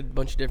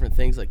myself. different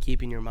things like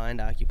keeping your mind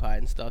occupied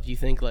and stuff. You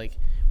think like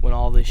when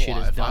all this shit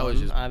Well, is if done, I was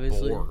just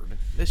obviously. bored,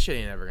 this shit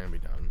ain't ever gonna be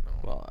done. No.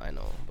 Well, I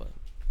know, but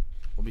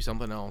Will be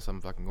something else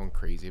I'm fucking going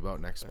crazy about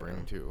next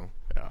spring too.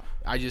 yeah,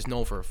 I just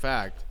know for a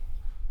fact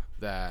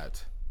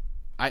that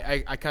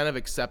I kind of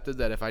accepted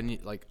that if I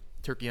need like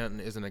turkey hunting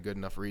isn't a good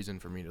enough reason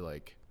for me to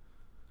like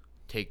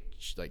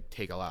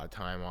take a lot of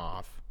time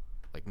off,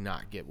 like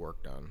not get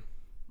work done,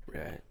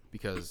 right.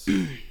 because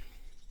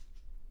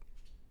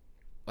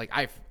like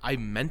I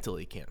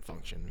mentally can't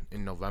function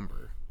in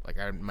November. Like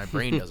my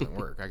brain doesn't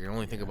work. I can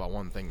only think about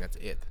one thing. That's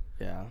it.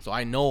 Yeah. So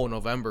I know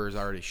November is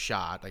already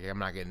shot. Like I'm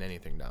not getting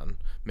anything done.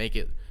 Make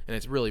it, and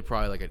it's really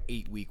probably like an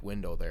 8-week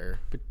window there.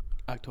 But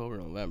October,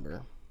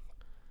 November.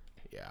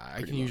 Yeah,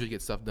 I can usually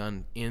get stuff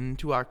done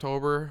into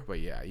October, but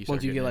yeah, you start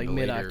Once you getting get like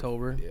into later-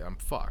 mid-October. yeah, I'm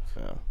fucked.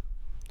 Yeah.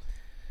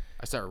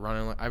 I start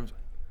running like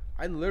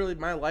I literally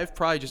my life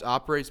probably just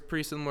operates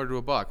pretty similar to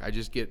a buck. I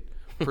just get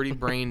pretty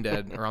brain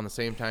dead around the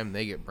same time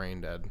they get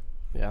brain dead.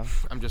 Yeah.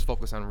 I'm just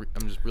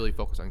really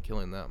focused on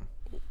killing them.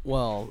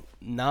 Well,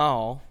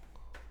 now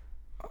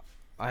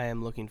I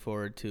am looking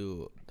forward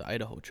to the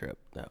Idaho trip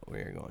that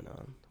we're going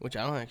on, which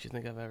I don't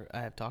actually think I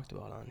have talked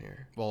about on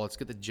here. Well, let's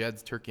get the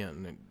Jed's turkey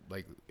hunting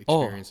like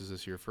Oh, experiences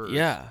this year first.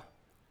 Yeah.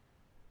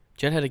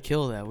 Jed had a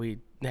kill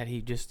that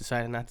he just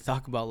decided not to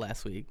talk about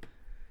last week.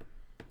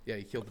 Yeah,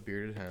 he killed the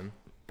bearded hen.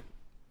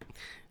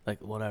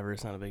 Like, whatever,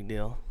 it's not a big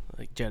deal.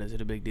 Like, Jed, is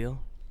it a big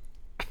deal?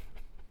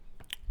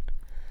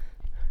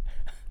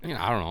 I mean,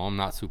 I don't know. I'm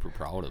not super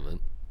proud of it.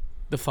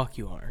 The fuck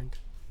you aren't.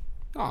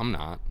 No, I'm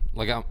not.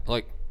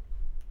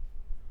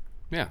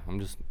 Yeah, I'm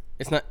just,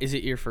 It's not. Is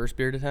it your first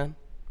bearded hen?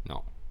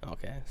 no.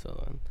 Okay,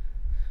 so then.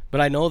 But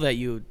I know that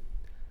you.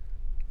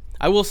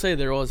 I will say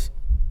there was.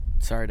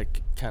 Sorry to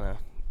kind of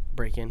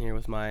break in here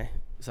with my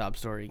sob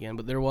story again,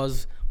 but there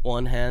was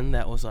one hen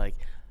that was like,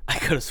 I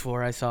could have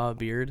swore I saw a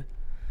beard,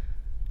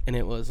 and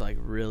it was like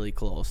really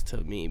close to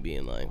me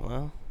being like,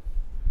 well,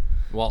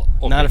 Well,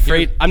 okay, not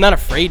afraid. I'm not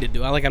afraid to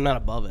do it. Like, I'm not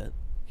above it,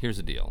 Here's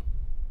the deal.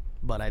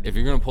 but I If did.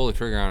 you're going to pull the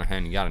trigger on a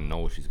hen, you got to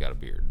know she's got a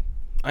beard.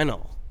 I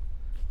know,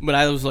 but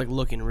I was like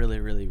looking really,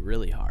 really,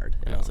 really hard,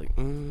 and I was like,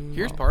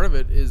 Here's part of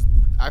it is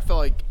I feel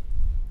like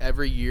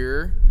every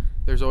year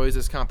there's always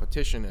this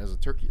competition as a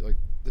turkey, like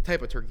the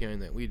type of turkey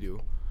hunting that we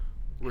do,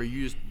 where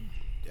you just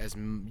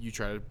you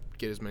try to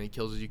get as many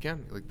kills as you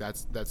can. Like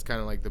that's kind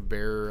of like the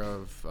bearer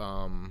of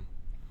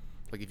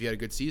like if you had a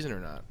good season or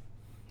not.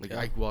 Like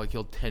Yeah. I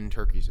killed 10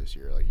 turkeys this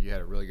year. Like you had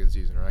a really good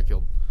season, or I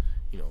killed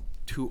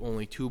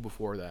only two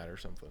before that or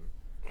something.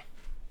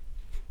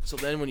 So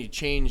then when you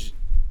change,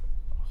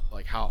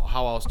 like how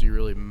else do you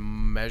really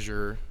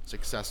measure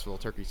successful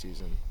turkey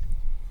season?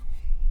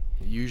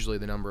 Usually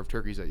the number of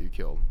turkeys that you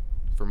killed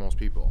for most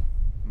people,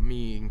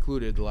 me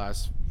included, the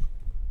last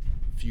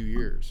few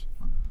years.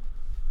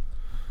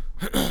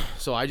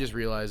 So I just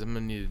realized I'm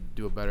gonna need to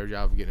do a better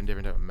job of getting a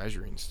different type of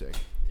measuring stick.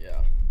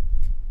 yeah.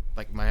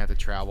 Like might have to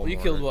travel. Well, you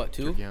more killed what,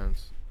 2? turkey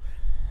hunts.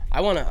 I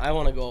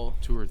wanna go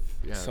 2 or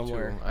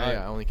somewhere. 2.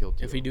 I only killed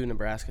 2. If we do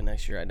Nebraska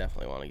next year, I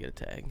definitely want to get a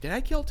tag. Did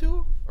I kill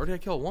 2 or did I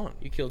kill 1?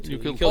 You killed 2.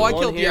 killed- Oh, I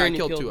one killed. here Yeah, I and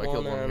you killed 2. I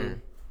killed 1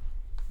 here.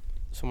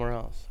 somewhere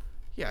else.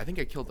 Yeah, I think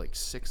I killed like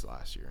 6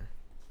 last year.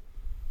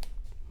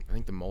 I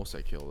think the most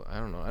I killed. I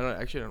don't know. I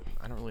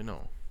don't really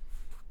know.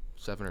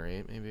 7 or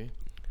 8 maybe.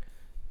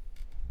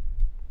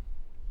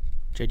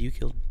 Jed, you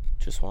killed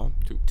just 1?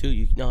 2. 2.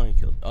 You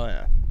killed. Oh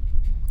yeah,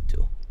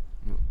 2.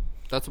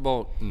 That's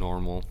about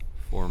normal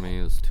for me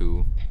is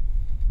 2.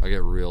 I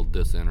get real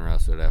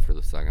disinterested after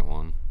the second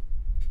one.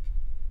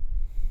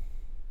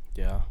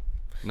 Yeah.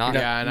 Not,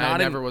 Yeah, and I not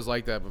never in, was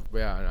like that. But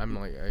yeah, I'm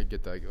like I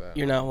get like that.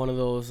 You're not one of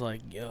those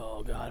like,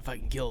 oh god, if I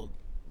can kill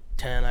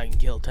 10, I can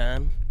kill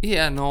 10.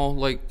 Yeah, no,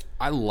 like,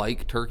 I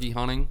like turkey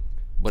hunting,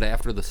 but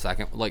after the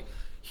second, like,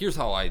 here's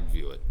how I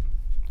view it.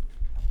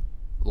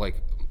 Like,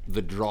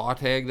 the draw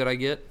tag that I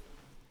get,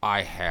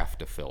 I have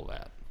to fill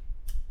that.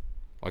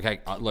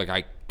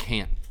 I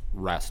can't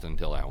rest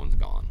until that one's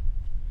gone.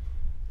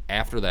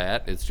 After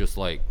that, it's just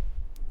like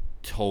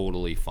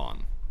totally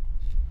fun.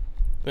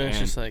 And it's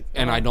just like,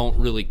 and I don't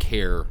really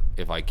care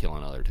if I kill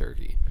another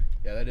turkey.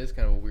 Yeah, that is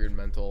kind of a weird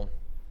mental.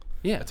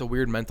 Yeah, It's a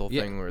weird mental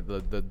thing where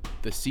the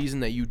season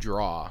that you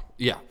draw.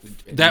 yeah.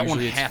 That one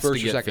usually it's has to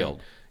first or get second.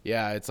 filled.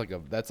 Yeah, it's like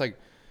because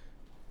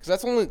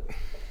that's only.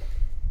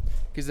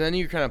 Because then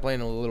you're kind of playing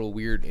a little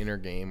weird inner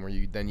game where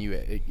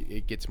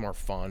it gets more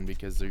fun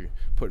because you're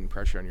putting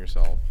pressure on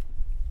yourself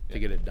to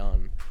get it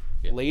done.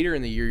 Yeah. Later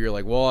in the year, you're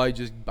like, well, I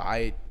just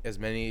buy as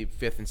many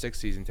 5th and 6th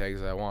season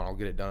tags as I want. I'll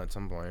get it done at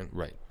some point.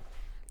 Right.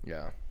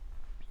 Yeah.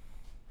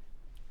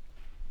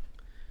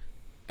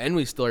 And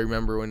we still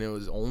remember when it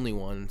was only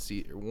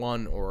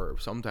one, or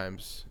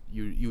sometimes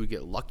you would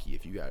get lucky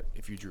if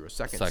you drew a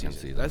second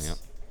season. That's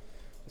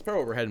probably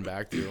what we're heading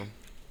back to.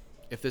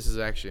 If this is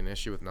actually an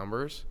issue with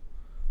numbers.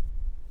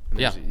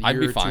 Yeah, I'd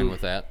be fine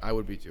with that. I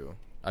would be too.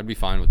 I'd be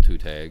fine with 2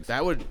 tags.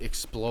 That would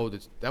explode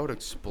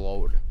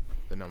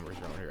the numbers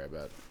around here, I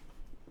bet.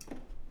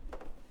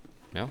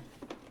 Yeah.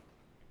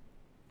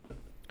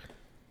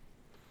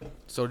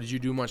 So did you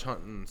do much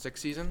hunting 6th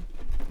season?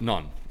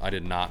 None. I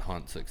did not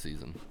hunt 6th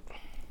season.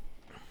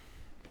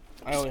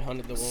 I only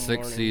hunted the one 6th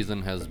morning.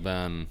 season has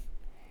been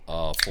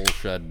full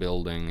shed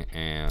building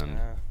and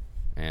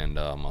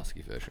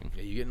muskie fishing.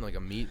 Yeah, you getting like a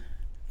meat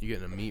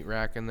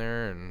rack in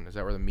there, and is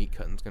that where the meat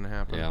cutting's gonna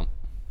happen? Yeah.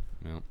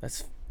 Yeah.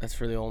 That's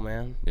for the old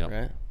man, Yep.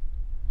 right?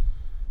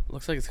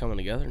 Looks like it's coming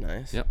together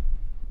nice. Yep.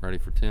 Ready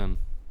for 10.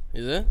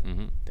 Is it?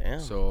 Mm-hmm. Damn.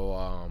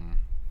 So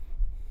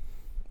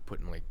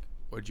putting like,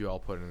 what'd you all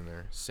put in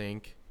there?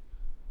 Sink.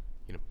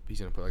 He's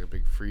gonna put like a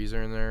big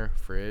freezer in there,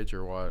 fridge,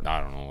 or what? I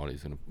don't know what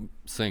he's gonna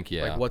sink.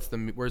 Yeah. Like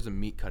where's the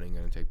meat cutting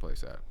gonna take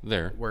place at?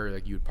 There. Where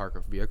like you'd park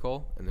a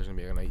vehicle and there's gonna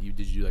be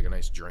did you do like a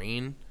nice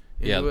drain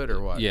into it or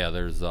what? Yeah.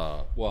 There's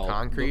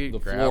concrete, the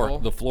gravel?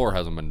 floor. The floor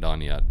hasn't been done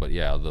yet, but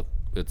yeah,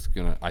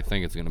 I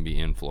think it's gonna be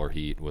in floor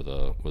heat with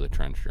a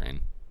trench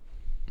drain.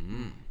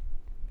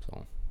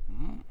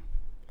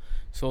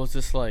 So is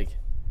this like?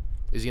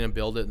 Is he gonna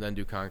build it and then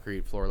do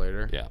concrete floor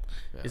later? Yeah.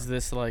 Is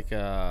this like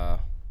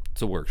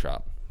It's a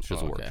workshop. It's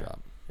just a okay.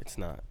 workshop. It's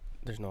not.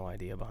 There's no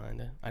idea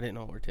behind it. I didn't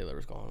know where Taylor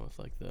was going with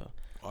like the.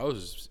 I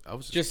was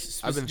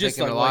Just- I've been just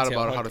thinking like a lot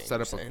whitetail about how to hunting, set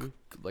up you're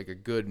saying? a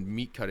good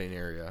meat cutting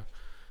area.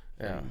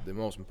 Yeah. And the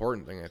most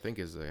important thing I think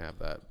is they have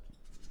that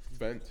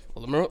vent,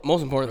 Well, the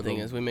most important thing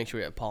is we make sure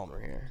we have Palmer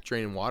here.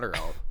 draining water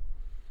out.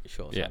 He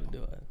show us Yeah. how to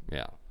do it.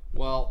 Yeah.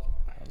 Well,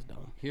 That was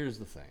dumb. here's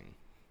the thing.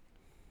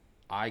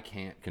 I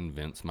can't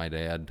convince my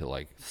dad to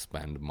like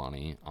spend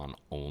money on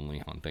only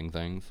hunting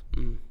things.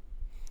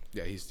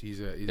 Yeah, he's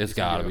It's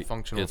gotta be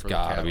functional. It's for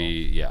gotta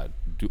the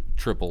cattle. be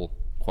triple,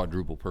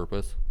 quadruple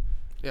purpose.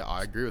 Yeah,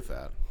 I agree with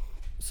that.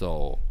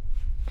 So,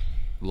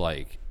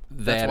 like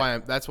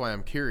that. That's why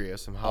I'm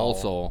curious. And how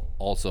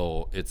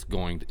Also,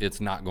 it's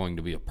not going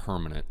to be a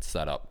permanent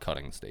setup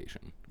cutting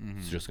station.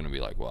 It's just going to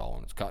be like, well,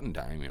 when it's cutting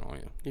time,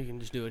 You can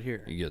just do it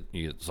here. you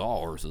get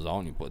sawhorses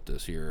on, you put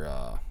this here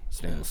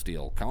stainless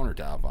steel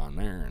countertop on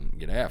there and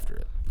get after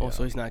it. Oh,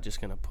 so he's not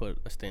just gonna put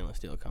a stainless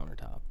steel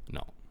countertop.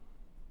 No.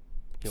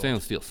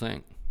 Stainless steel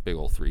sink, big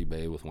old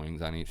 3-bay with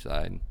wings on each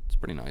side. It's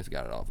pretty nice.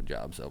 Got it off a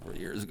job several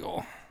years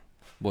ago.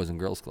 Boys and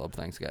Girls Club,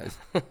 thanks guys.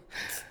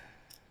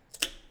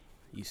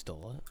 You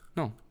stole it.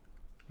 No,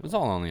 it was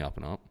all on the up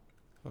and up.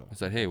 I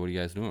said, hey, what are you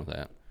guys doing with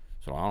that?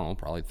 So I don't know,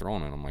 probably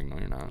throwing it. I'm like, no,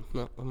 you're not.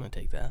 No, I'm gonna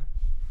take that.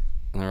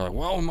 And they're like,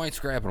 well, we might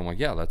scrap it. I'm like,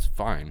 yeah, that's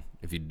fine.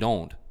 If you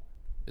don't,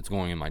 it's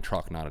going in my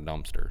truck, not a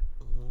dumpster.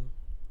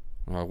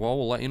 They're like, well,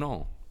 we'll let you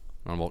know.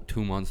 And about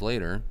 2 months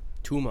later,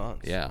 2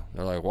 months. yeah,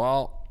 they're like,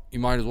 well, you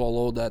might as well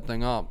load that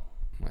thing up.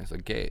 And I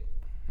said, okay.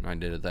 And I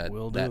did it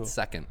Will that do.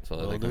 second so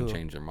that Will they couldn't do.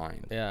 change their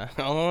mind. Yeah.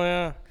 Oh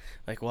yeah.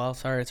 Like, well,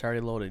 sorry, it's already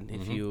loaded.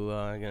 If you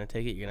gonna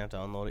take it, you're gonna have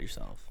to unload it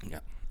yourself. Yeah.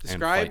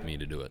 Describe- and fight me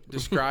to do it.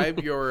 describe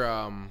your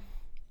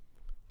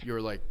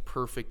like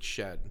perfect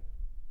shed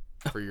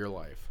for your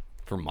life.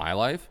 For my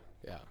life?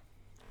 Yeah.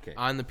 'Kay.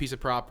 On the piece of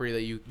property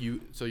that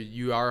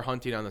you are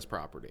hunting on this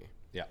property.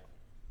 Yeah.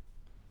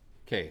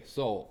 Okay,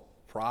 so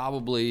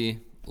probably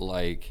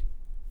like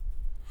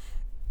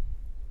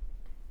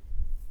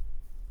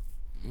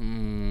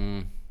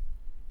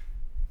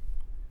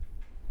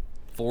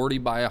 40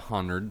 by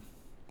 100.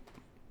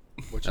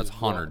 Which That's is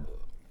 100.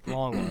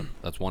 Long one.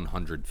 That's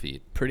 100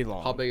 feet. Pretty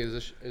long. How big is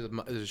this?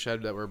 Is a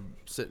shed that we're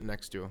sitting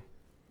next to?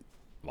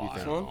 Well, I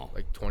think? don't know.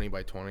 Like 20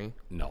 by 20?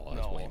 No,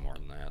 that's way more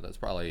than that. That's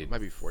probably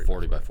Might be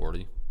 40 by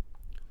 40.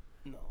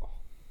 No.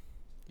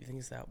 You think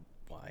it's that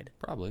wide?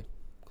 Probably.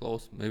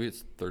 Close. Maybe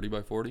it's 30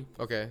 by 40.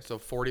 Okay, so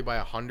 40 by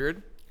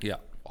 100. Yeah.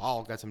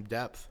 Wow, got some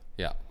depth.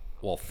 Yeah.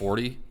 Well,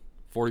 40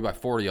 by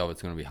 40 of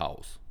it's going to be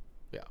house.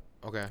 Yeah.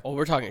 Okay. Oh,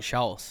 we're talking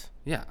shells.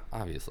 Yeah,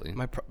 obviously.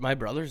 My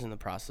brother's in the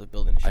process of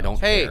building a shelf. I don't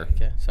Hey! care.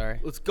 Okay, sorry.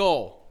 Let's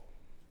go.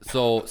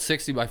 So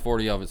 60 by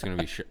 40 of it's going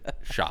to be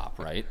shop,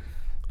 right?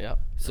 Yep.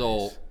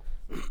 So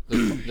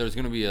there's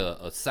going to be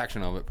a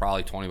section of it,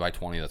 probably 20 by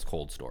 20, that's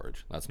cold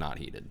storage. That's not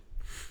heated.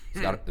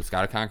 It's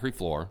got a concrete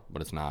floor,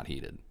 but it's not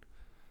heated.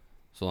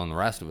 So then the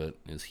rest of it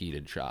is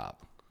heated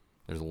shop.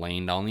 There's a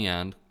lane down the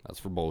end. That's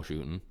for bow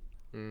shooting.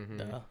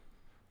 Duh.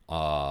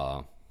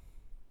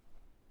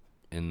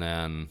 And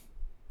then,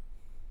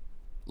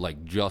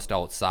 like, just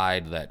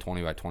outside that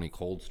 20 by 20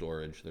 cold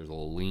storage, there's a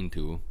little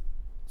lean-to.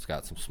 It's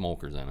got some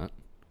smokers in it.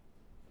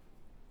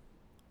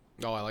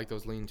 Oh, I like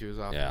those lean-tos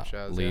off Yeah, the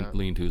sheds.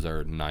 lean-tos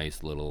are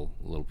nice little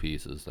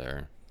pieces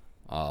there.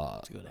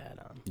 It's a good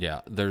add-on.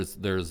 Yeah, there's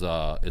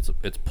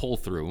it's pull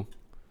through,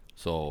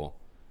 so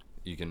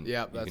you can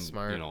that's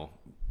smart. You know,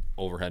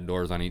 overhead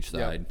doors on each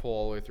Yeah, side. pull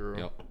all the way through.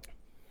 Yep.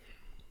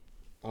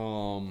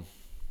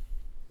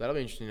 That'll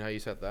be interesting how you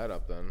set that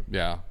up then.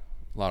 Yeah,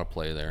 a lot of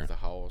play there. The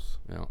house.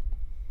 Yeah.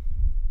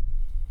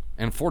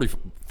 And 40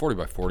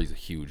 by 40 is a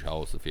huge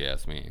house if you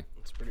ask me.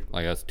 It's pretty cool.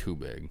 Like, that's too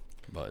big,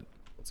 but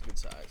It's a good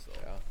size, though.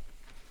 Yeah.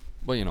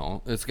 But, you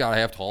know, it's got to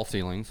have tall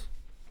ceilings.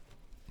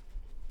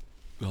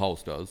 The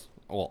house does.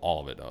 Well,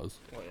 all of it does.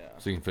 Oh, yeah.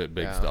 So you can fit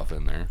big Yeah. stuff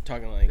in there.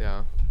 Talking like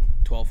Yeah.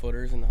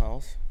 12-footers in the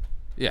house.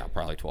 Yeah,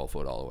 probably 12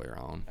 foot all the way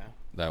around. Yeah.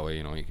 That way,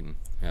 you know, you can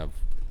have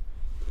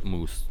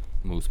moose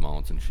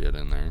mounts and shit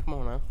in there. Come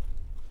on now.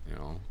 You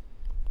know,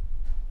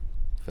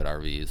 fit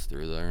RVs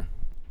through there.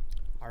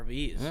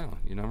 RVs. Yeah,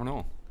 you never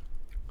know.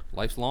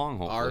 Life's long,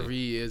 hopefully.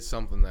 RV is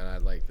something that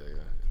I'd like to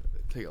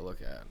take a look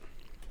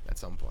at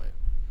some point.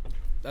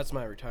 That's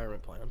my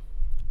retirement plan.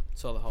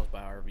 Sell the house,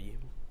 buy RV.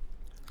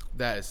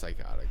 That is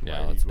psychotic.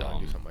 Yeah, Why that's would you wanna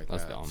dumb. do something like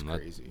That's that? dumb. It's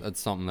crazy. That's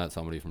something that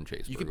somebody from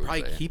Chase You would could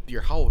probably say. keep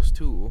your house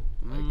too.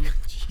 Like,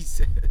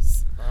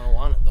 Jesus. I don't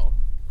want it though.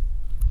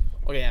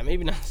 Okay, yeah,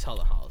 maybe not sell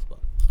the house, but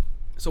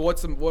So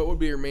what would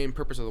be your main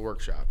purpose of the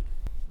workshop?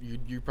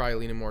 You're probably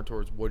leaning more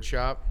towards wood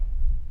shop.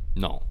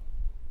 No.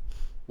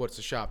 What's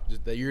the shop?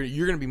 Just that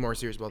you're gonna be more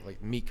serious about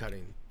like meat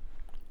cutting.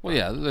 Well,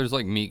 yeah, there's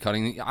like meat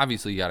cutting.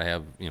 Obviously, you got to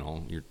have, you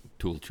know, your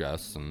tool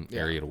chests and Yeah.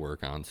 area to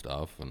work on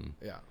stuff, and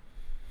Yeah.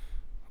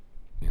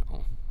 you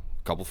know,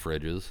 a couple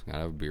fridges. Got to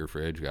have a beer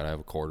fridge. Got to have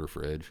a quarter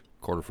fridge.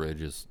 Quarter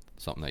fridge is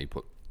something that you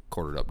put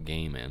quartered up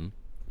game in.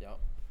 yep.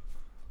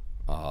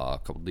 A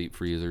couple deep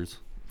freezers.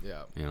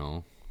 Yeah. You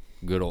know,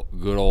 good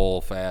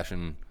old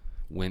fashioned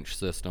winch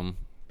system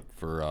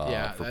for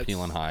that's-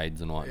 peeling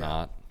hides and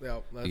whatnot.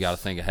 Yeah. You got to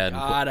think ahead.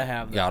 Gotta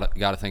have that.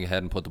 Got to think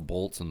ahead and put the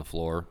bolts in the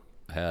floor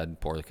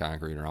ahead. Pour the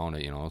concrete around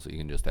it. You know, so you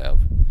can just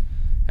have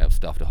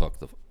stuff to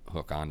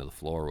hook onto the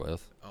floor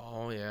with.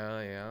 Oh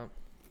yeah, yeah.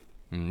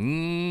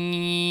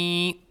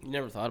 Mm, You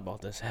never thought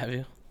about this, have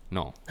you?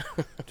 no,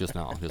 just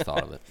now, just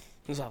thought of it.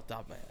 This is off the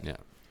top of my head. Yeah,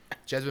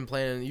 Chad's been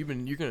planning.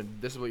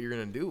 This is what you're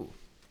gonna do.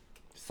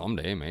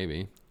 someday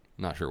maybe.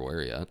 Not sure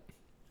where yet.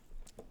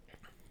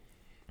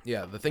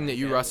 Yeah. The thing that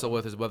you wrestle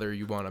with is whether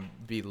you want to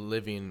be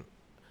living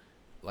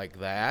like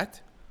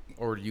that,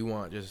 or do you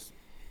want just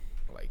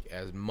like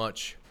as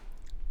much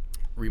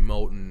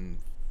remote and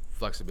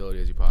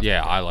flexibility as you possibly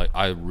Yeah, can.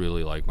 I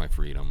really like my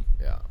freedom.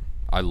 Yeah.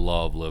 I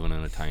love living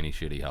in a tiny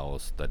shitty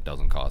house that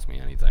doesn't cost me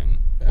anything.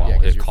 Yeah, Well,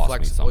 'cause it you're costs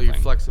me something. You're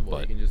flexible.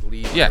 but You can just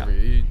leave. Yeah.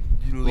 whenever you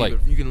can leave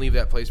Like- you can leave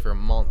that place for a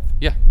month.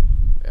 yeah,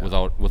 Yeah.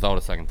 without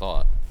a second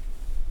thought.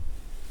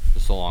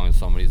 Just so long as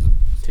somebody's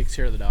Takes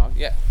care of the dog.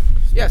 yeah.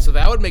 Yeah, so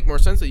that would make more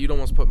sense that you'd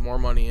almost put more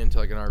money into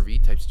like an RV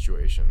type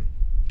situation.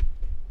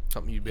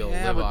 Something you'd be able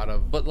to live out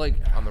of But like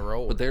on the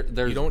road. But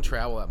there's you don't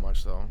travel that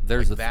much though.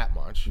 there's like the that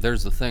much.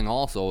 There's the thing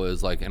also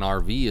is like an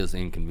RV is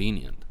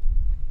inconvenient.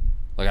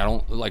 Like I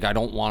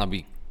don't want to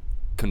be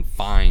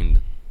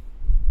confined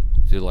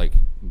to like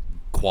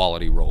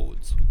quality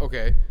roads.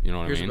 Okay. You know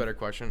what I Here's mean? a better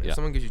question. Yeah. If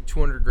someone gives you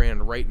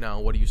 $200,000 right now,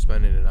 what are you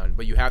spending it on?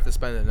 But you have to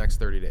spend it in the next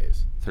 30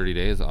 days. 30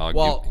 days.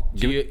 Well,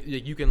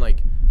 you can like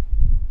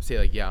say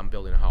like, yeah, I'm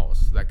building a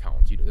house. That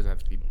counts. It doesn't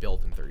have to be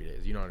built in 30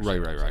 days. You know what I'm Right,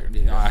 saying? right, What I'm right.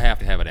 saying? Yeah, I have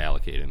to have it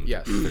allocated in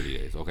Yes. 30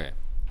 days. Okay.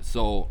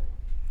 So,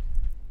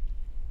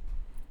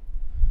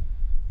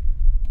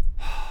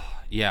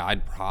 yeah, I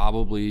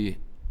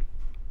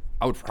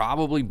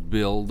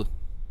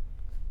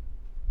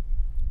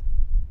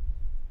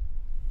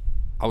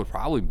would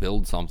probably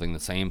build something the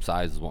same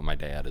size as what my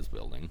dad is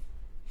building.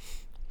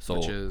 So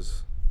Which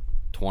is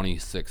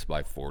 26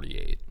 by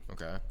 48.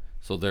 okay.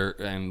 So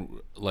and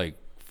like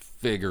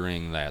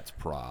figuring that's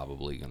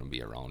probably going to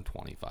be around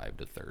 25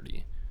 to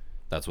 30.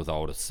 That's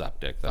without a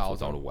septic. That's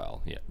without a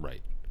well. Yeah,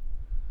 right.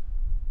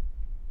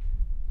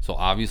 So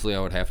obviously I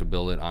would have to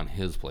build it on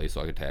his place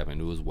so I could tap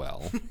into his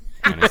well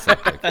and his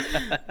septic.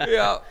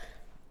 Yeah.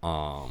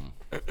 And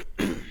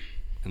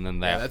then Yeah,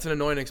 that that's an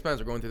annoying expense.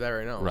 We're going through that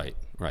right now. right.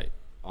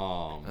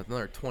 That's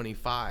another 20,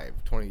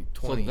 20.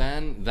 So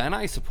then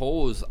I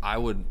suppose I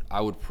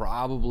would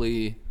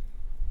probably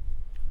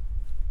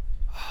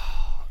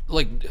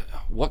like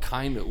what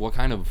kind of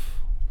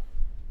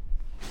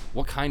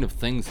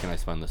things can I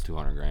spend this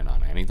 $200,000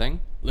 on? Anything?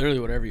 Literally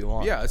whatever you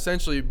want. Yeah,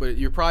 essentially, but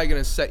you're probably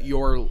gonna set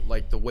your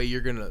like the way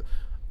you're gonna.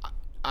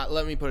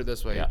 Let me put it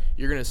this way: Yeah.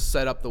 you're gonna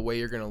set up the way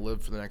you're gonna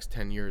live for the next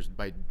 10 years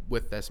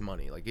with this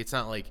money. Like it's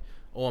not like,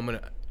 oh, I'm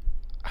gonna,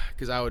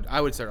 because I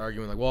would start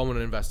arguing like, well, I'm gonna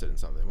invest it in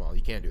something. Well,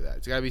 you can't do that.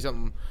 It's gotta be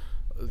something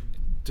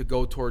to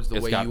go towards the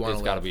way you want to live.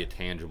 It's got to be a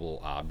tangible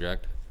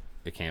object.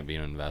 It can't be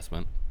an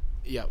investment.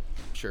 Yep.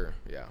 Sure.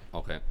 Yeah.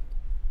 Okay.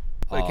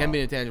 But it can be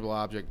an intangible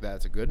object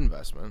that's a good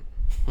investment.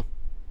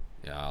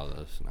 Yeah,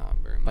 that's not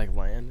very much. Like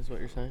land is what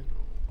you're saying?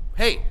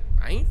 Hey,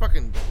 I ain't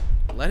fucking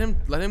let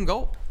him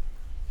go.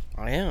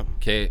 I am.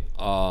 Okay.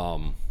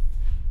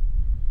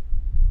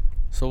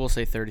 So we'll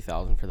say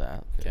 30,000 for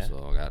that. Okay. Okay.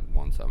 So I got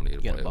 170 to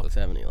You got play with.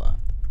 $170 left.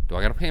 Do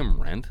I gotta pay him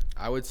rent?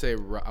 I would say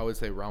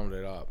round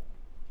it up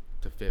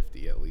to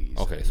 50 at least.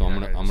 Okay, so I'm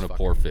gonna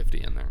pour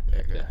 50 in there.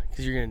 Okay. Yeah,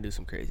 because you're gonna do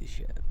some crazy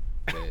shit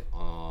Okay.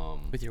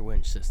 with your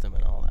winch system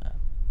and all that.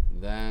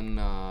 Then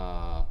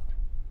I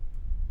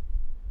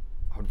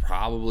would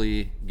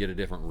probably get a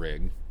different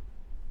rig.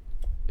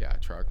 Yeah,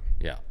 truck.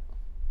 Yeah,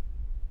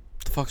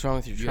 What the fuck's wrong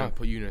with your You truck?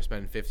 gonna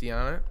spend 50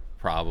 on it?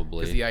 probably.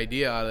 Because the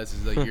idea of this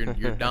is like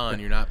you're done.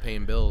 You're not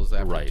paying bills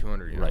after right.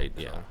 200. You know? Right.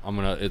 Yeah.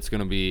 It's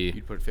gonna be.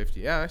 You'd put 50.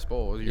 Yeah, I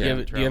suppose. Do you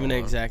have an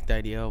exact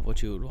idea of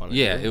what you would want to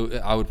Yeah. do?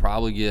 I would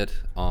probably get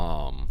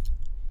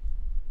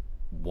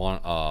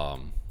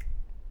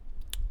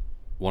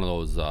one of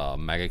those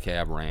mega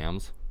cab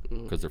Rams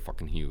because they're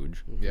fucking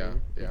huge. Yeah,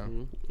 yeah.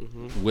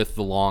 With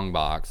the long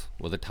box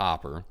with a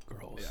topper,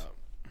 Gross. Yeah.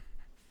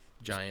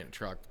 Giant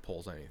truck that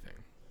pulls anything.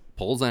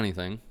 pulls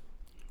anything.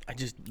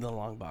 The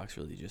long box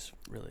really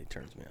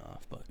turns me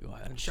off, but go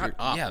ahead. Shut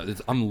up. Yeah,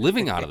 I'm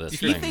living out of this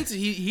He thing. thinks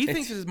he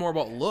thinks it's more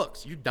about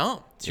looks. You're dumb.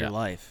 It's your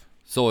life.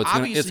 So it's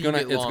Obviously you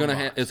get long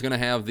box. it's gonna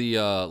have the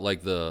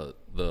like the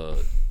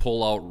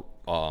pull out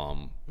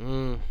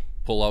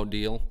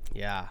deal.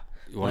 Yeah.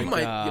 You wanna- You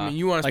might. I mean,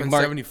 you want to like spend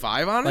Mark-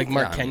 75 on it? Like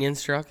Mark Yeah, I mean-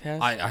 Kenyon's truck has?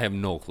 I have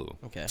no clue.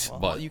 Okay. Well,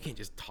 but Well, you can't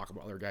just talk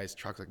about other guys'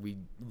 trucks. Like we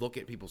look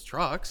at people's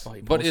trucks.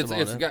 he But posts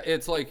about it.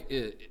 it's like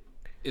it's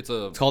It's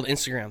called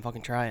Instagram.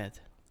 Fucking try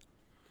it.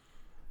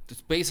 it's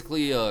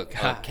basically a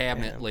God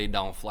cabinet damn. laid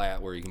down flat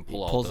where you can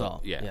pull pulls out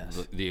out,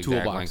 yes. the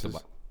exact Toolboxes. length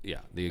of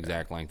the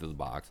exact length of the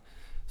box.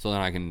 So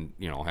then I can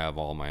have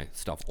all my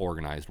stuff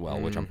organized well,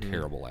 which I'm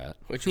terrible at.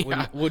 Which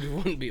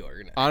wouldn't be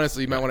organized.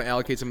 Honestly, you might want to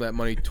allocate some of that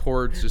money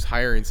towards just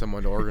hiring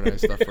someone to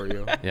organize stuff for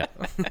you. Yeah.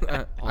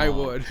 I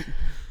would.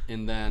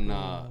 And then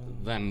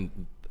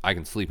I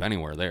can sleep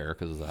anywhere there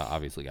because I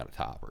obviously got a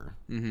topper.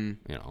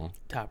 Mm-hmm.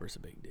 Topper's a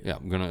big deal. Yeah,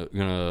 I'm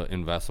gonna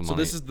invest some So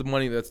money. this is the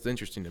money that's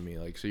interesting to me.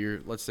 Like, so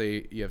let's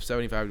say you have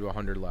 75 to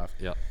 100 left.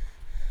 yeah.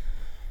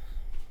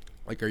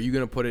 Like, are you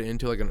gonna put it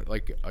into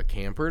like a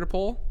camper to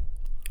pull?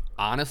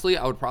 Honestly,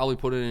 I would probably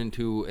put it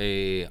into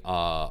a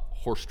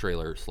horse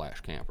trailer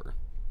 / camper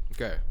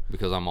Okay.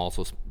 because I'm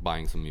also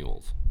buying some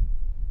mules.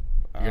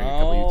 You're gonna get a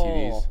couple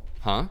UTVs.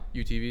 Huh?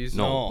 UTVs?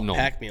 No.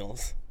 Pack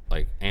meals.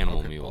 Like animal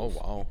Okay. mules. Oh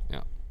wow.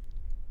 Yeah.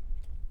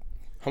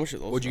 How much are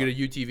those? Would you get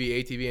a UTV,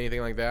 ATV,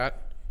 anything like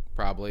that?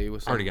 Probably.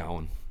 With some... Already got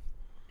one.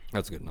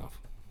 That's good enough.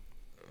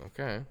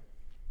 Okay.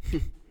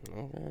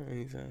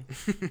 Okay.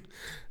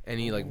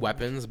 Any like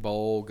weapons,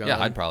 bow, gun? Yeah,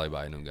 I'd probably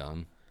buy a new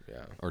gun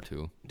Yeah. or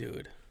two.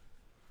 Dude.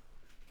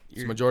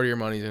 So the majority of your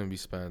money is gonna be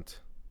spent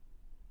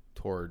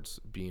towards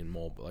being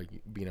mobile, like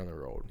being on the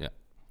road. Yeah.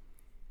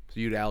 So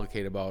you'd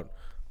allocate about,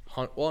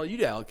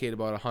 you'd allocate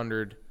about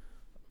 100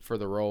 for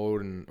the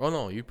road, and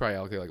no, you'd probably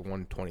allocate like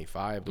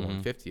 125 to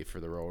 150 for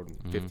the road,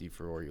 and 50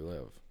 for where you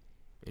live.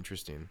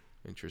 Interesting.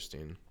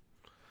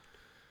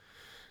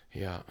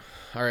 Yeah.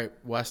 All right,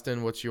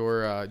 Weston, what's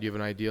your? Do you have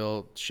an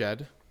ideal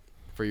shed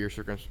for your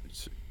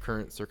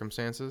current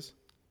circumstances?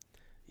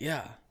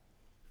 Yeah.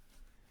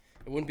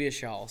 It wouldn't be a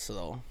Schaus,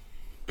 though.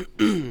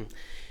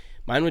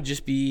 Mine would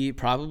just be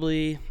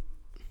probably.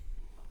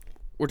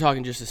 We're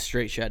talking just a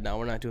straight shed now.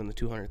 We're not doing the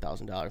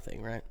 $200,000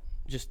 thing, right?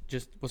 Just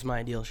what's my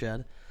ideal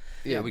shed?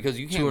 Yeah, because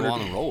you can't go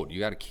on the road. You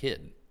got a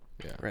kid.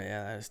 Yeah. Right.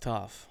 Yeah, that is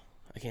tough.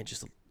 I can't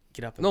just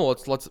get up. And No,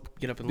 let's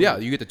get up and yeah.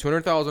 leave. You get the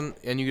 200,000,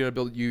 and you're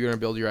gonna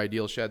build your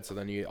ideal shed. So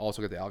then you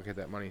also get to allocate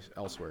that money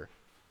elsewhere.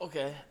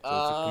 Okay. So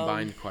it's a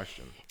combined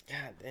question.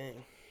 God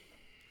dang.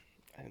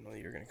 I didn't know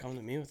you were gonna come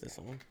to me with this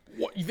one.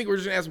 What, you think we're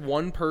just gonna ask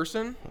one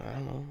person? I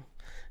don't know.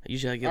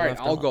 Usually I get All right,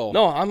 left I'll out. go.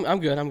 No, I'm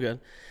good.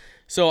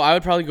 So I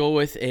would probably go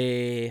with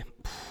a.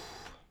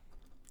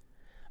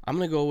 I'm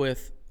gonna go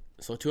with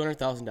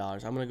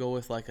 $200,000. I'm gonna go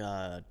with like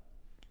a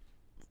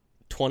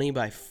 20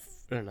 by.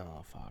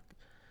 No, fuck.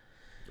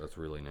 That's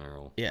really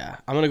narrow. Yeah,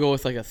 I'm gonna go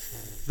with like a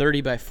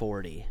 30 by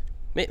 40.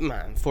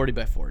 40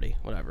 by 40,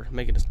 whatever.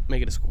 Make it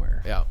a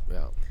square. Yeah.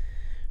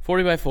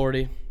 40 by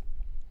 40.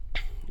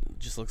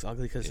 Just looks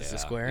ugly because it's a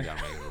square. You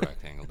gotta make it a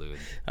rectangle, dude.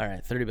 All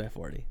right, 30 by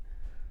 40.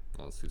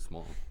 Oh, it's too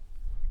small.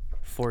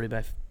 40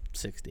 by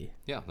 60.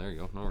 Yeah, there you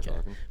go. Now we're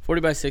talking.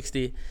 40 by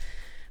 60.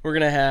 We're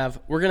gonna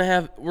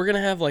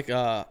have like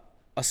a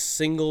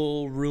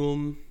single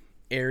room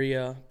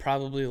area,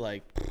 probably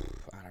like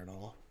I don't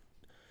know,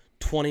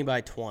 20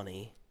 by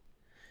 20,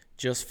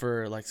 just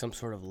for like some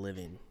sort of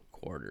living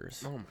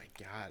quarters. Oh my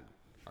God.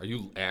 Are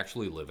you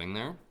actually living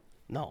there?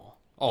 No,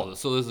 Oh,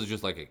 so this is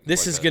just like a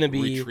this like is a gonna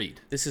be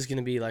retreat. This is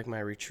gonna be like my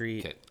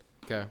retreat Okay.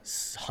 Okay.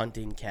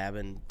 hunting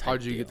cabin. Type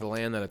How'd you deal. get the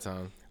land that it's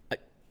on?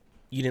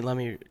 You didn't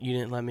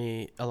let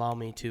me allow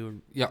me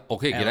to. Yeah.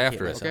 Okay. Get allocate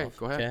after it. myself, Okay,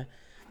 go ahead.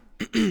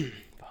 Okay?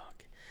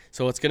 Fuck.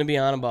 So it's gonna be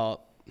on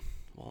about.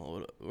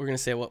 Well, we're gonna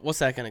say what's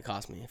that gonna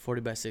cost me?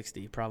 40 by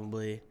 60,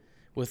 probably.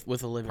 with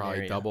a living Probably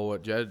area. double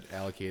what Jed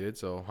allocated,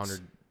 so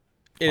 100,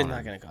 It is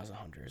not going to cost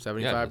 100.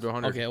 75 to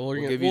 100. Okay, well,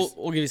 we'll give you.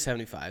 we'll give you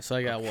 75. So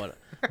I got what,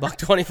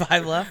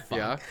 $1.25 left. Fuck.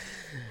 Yeah.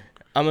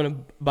 I'm gonna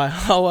buy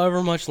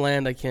however much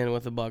land I can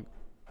with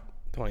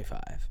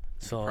 $1.25.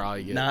 So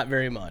probably get not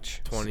very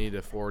much. 20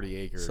 to 40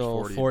 acres. So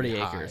 40 40 would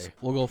be acres. high.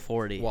 We'll go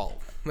 40. Well,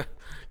 Probably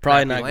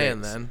crappy not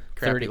land great. then.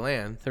 Crappy 30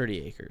 land.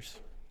 30 acres.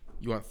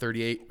 You want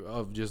 38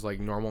 of just like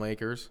normal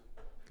acres,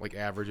 like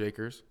average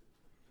acres.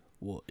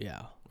 Well,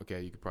 yeah.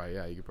 Okay, you could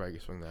probably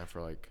swing that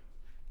for like.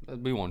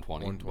 That'd be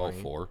 120. 120.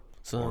 About 4.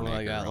 So Four then an what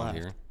I acre got around left?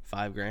 here.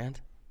 $5,000.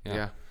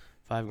 Yeah.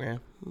 $5,000.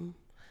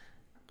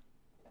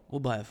 We'll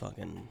buy a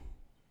fucking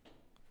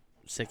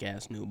sick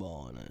ass new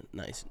ball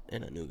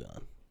and a new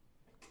gun.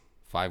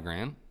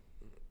 $5,000.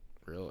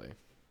 Really.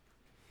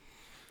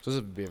 So this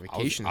would be a I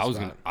vacation was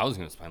spot.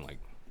 gonna spend like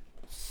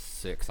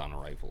 6 on a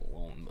rifle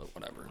alone, but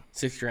whatever.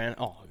 $6,000.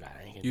 Oh god,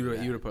 I ain't gonna do You that.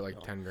 would have put like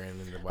 10 grand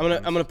into I'm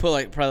weapons. gonna put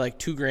like probably like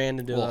 $2,000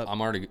 into Well, I'm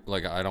already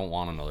like I don't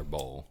want another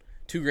bow,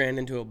 $2,000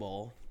 into a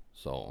bowl,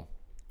 so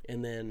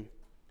and then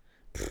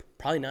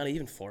probably not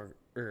even $4,000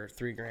 or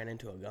 $3,000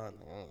 into a gun.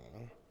 I don't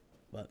know.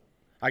 But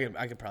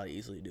I could probably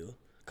easily do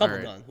a couple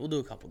Alright. guns. We'll do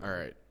a couple guns. All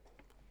right.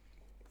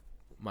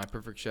 My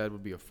perfect shed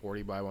would be a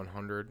 40 by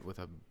 100 with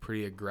a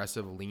pretty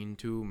aggressive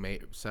lean-to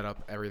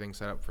everything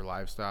set up for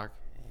livestock.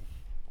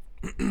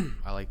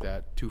 I like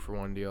that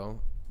 2-for-1 deal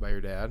by your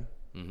dad.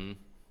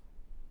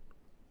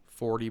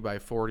 40 by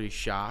 40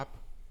 shop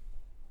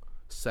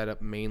set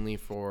up mainly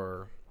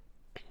for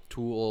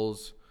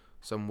tools,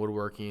 some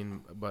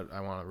woodworking, but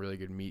I want a really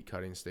good meat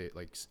cutting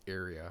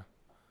area.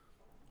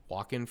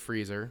 Walk-in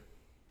freezer,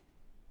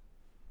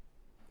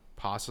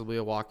 possibly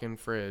a walk-in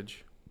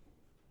fridge.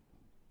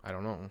 I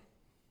don't know.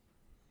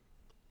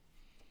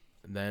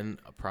 And then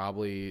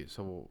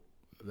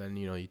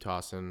you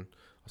toss in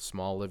a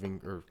small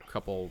living or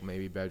couple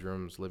maybe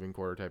bedrooms, living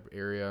quarter type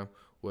area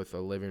with a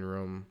living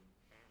room.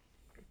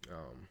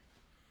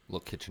 little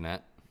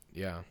kitchenette.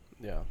 Yeah,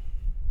 Yeah.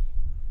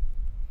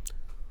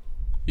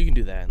 You can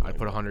do that. I'd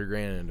put 100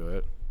 grand into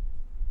it.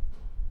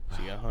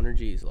 So you got 100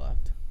 G's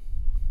left.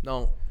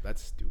 No,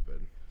 that's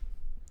stupid.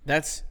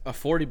 That's a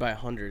 40 by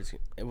 100.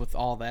 With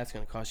all that's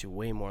gonna cost you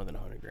way more than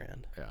 100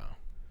 grand. Yeah.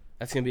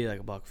 That's gonna be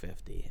like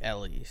 $150 at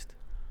least.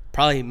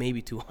 Probably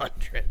maybe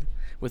 200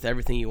 with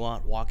everything you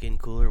want. Walk-in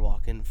cooler,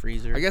 walk-in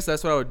freezer. I guess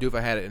that's what I would do if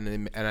I had it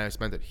and I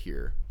spent it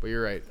here. But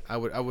you're right. I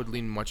would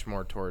lean much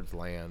more towards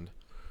land.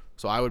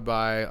 So I would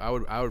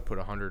put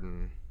 100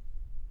 and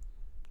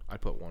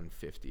I'd put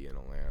 150 in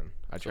a land.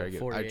 I'd try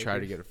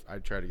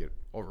to get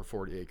over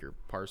 40 acre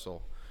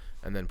parcel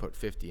and then put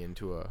 50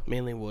 into a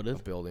Mainly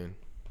wooded. building.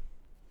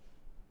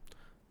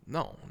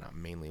 No, not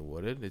mainly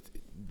wooded. It's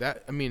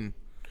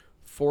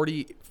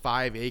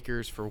 45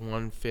 acres for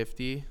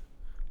 150.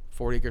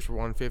 40 acres for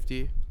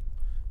 150.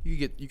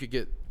 You could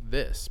get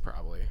this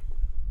probably.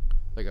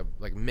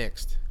 Like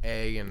mixed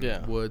egg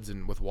and woods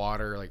and with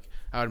water. Like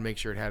I would make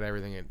sure it had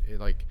everything.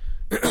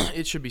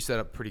 It should be set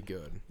up pretty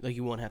good. Like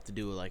you won't have to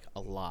do like a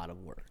lot of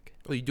work.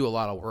 Well, you do a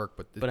lot of work,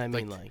 but I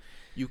mean like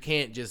you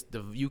can't just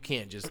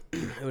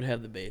it would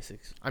have the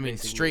basics. I mean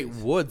basic straight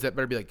needs. woods. That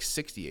better be like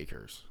 60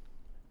 acres.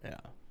 Yeah.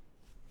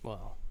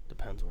 Well,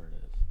 depends where it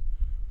is.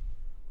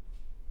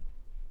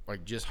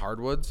 Like just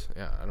hardwoods.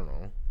 Yeah, I don't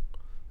know.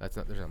 There's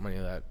not many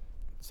of that.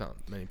 It's not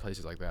many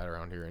places like that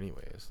around here,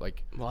 anyways.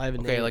 Like, Well, I have a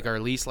okay, neighbor- like our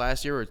lease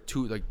last year were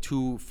two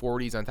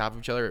 40s on top of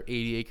each other,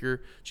 80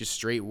 acre, just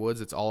straight woods.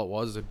 That's all it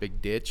was a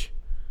big ditch.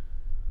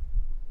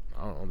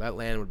 I don't know. That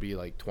land would be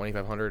like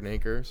 2,500 an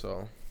acre,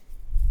 so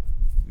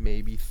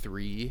maybe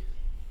 3.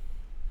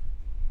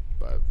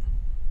 But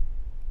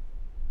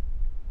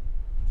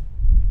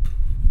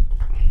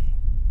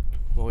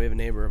Well, we have a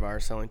neighbor of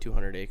ours selling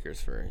 200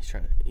 acres for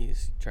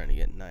he's trying to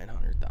get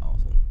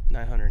 900,000,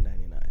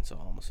 999, so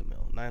almost a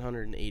million,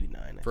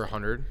 989 for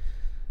 100,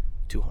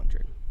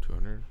 200.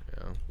 200,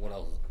 yeah.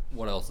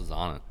 What else is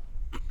on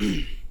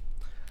it?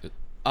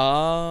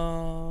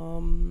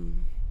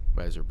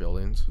 But is there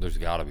buildings? There's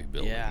got to be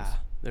buildings. Yeah,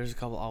 there's a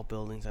couple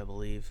outbuildings, I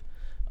believe,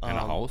 And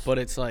a house? but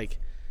it's like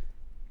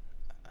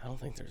I don't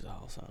think there's a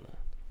house on it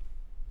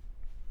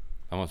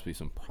That must be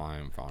some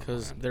prime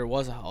because farmland. there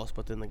was a house,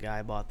 but then the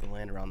guy bought the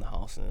land around the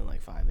house and then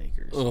like 5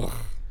 acres. Ugh.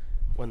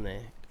 When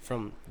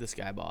this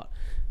guy bought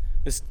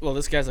this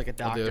guy's like a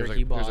doctor. There's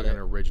He bought an it.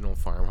 original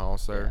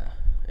farmhouse there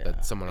Yeah.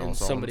 that someone And owns.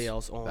 somebody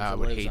else owns. I and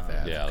would lives hate on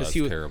that. Yeah, that's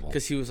he was, terrible.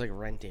 Because he was like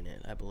renting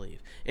it, I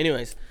believe.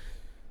 Anyways,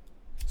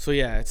 so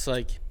yeah, it's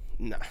like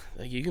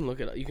you can look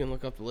it up. You can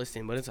look up the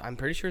listing, but I'm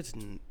pretty sure it's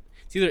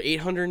either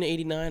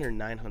 889 or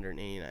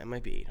 989. It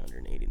might be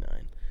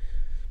 889,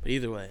 but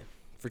either way,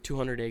 for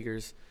 200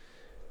 acres,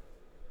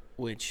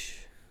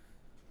 which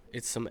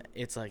it's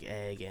like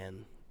egg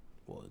and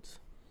woods.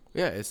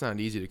 Yeah, it's not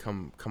easy to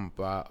come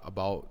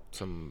about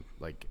some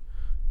like,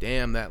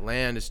 damn, that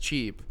land is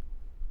cheap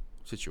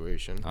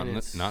situation. Not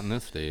in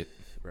this state.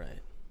 Right.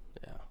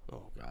 Yeah.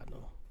 Oh God,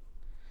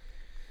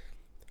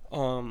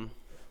 no.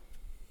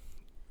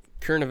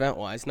 Current event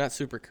wise, not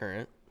super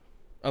current.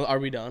 Are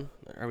we done?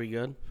 Are we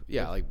good?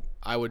 Yeah, like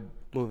I would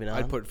moving on.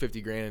 I'd put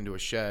 50 grand into a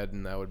shed,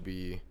 and that would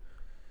be,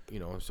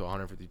 so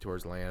 150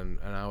 towards land,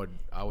 and I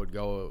would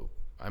go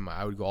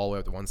all the way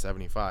up to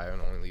 175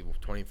 and only leave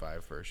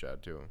 25 for a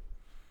shed too.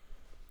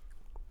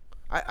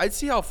 I'd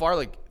see how far,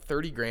 like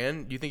 30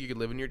 grand. Do you think you could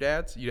live in your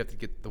dad's? You'd have to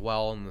get the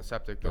well and the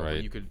septic though.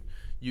 Right. But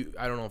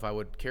I don't know if I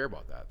would care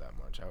about that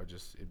much. I would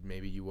just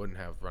maybe you wouldn't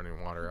have running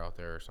water out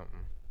there or something.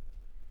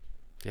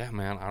 Yeah,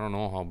 man, I don't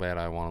know how bad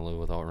I want to live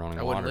without running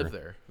water. I wouldn't live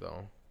there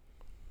though.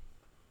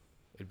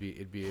 It'd be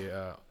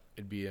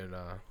an.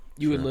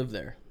 You would live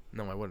there.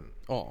 No, I wouldn't.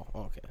 Oh,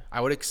 okay.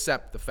 I would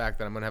accept the fact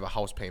that I'm gonna have a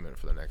house payment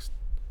for the next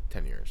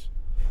 10 years.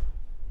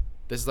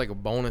 This is like a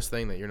bonus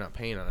thing that you're not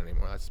paying on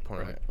anymore. That's the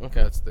point. Right. Right?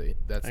 Okay.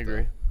 That's I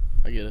agree.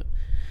 I get it.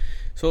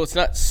 So it's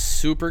not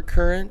super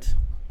current,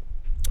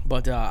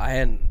 but I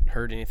hadn't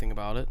heard anything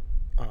about it.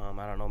 I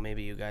don't know.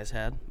 Maybe you guys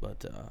had,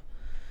 but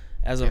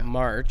as of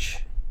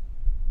March,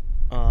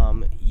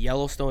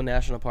 Yellowstone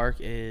National Park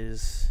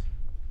is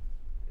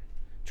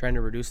trying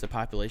to reduce the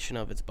population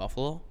of its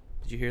buffalo.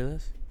 Did you hear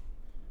this?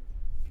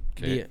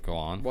 Okay, go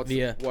on.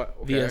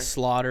 Via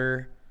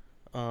slaughter,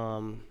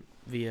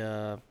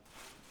 via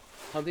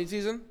hunting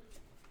season.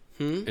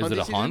 Is Hunting it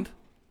a season? hunt?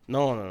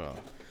 No.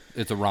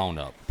 It's a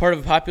roundup. Part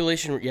of a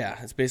population.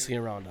 Yeah, it's basically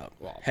a roundup.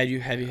 Well, Had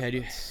you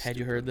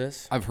heard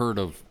this? I've heard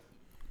of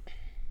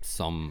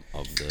some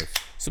of this.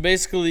 So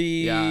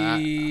basically, Yeah,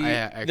 I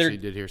actually they're-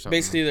 did hear something.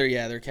 Basically,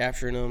 they're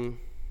capturing them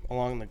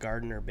along the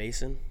Gardner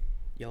Basin,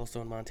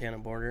 Yellowstone Montana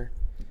border,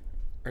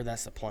 or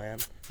that's the plan.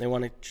 They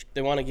want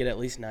to get at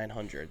least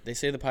 900. They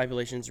say the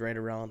population's right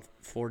around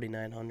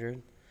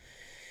 4,900,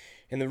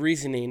 and the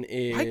reasoning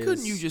is Why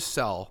couldn't you just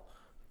sell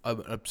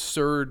an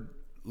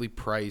absurdly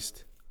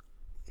priced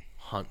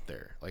hunt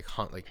there? Like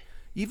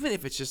even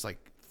if it's just like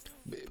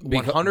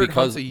 100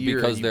 hunts a year,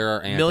 because and there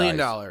are antis. $1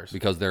 million.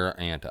 Because there are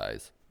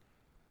antis.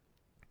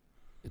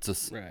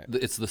 Right.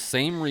 It's the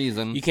same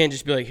reason. You can't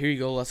just be like, here you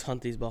go, let's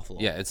hunt these buffalo.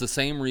 Yeah, it's the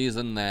same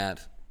reason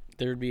that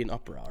There would be an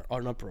uproar.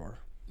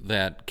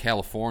 that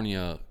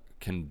California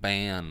can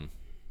ban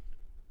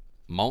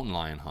mountain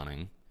lion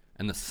hunting,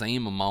 and the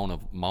same amount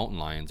of mountain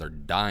lions are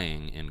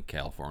dying in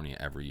California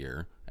every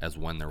year as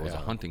when there was a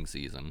hunting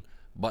season.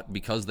 But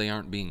because they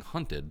aren't being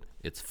hunted,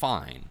 it's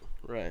fine.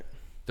 Right.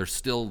 There's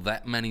still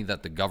that many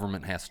that the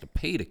government has to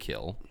pay to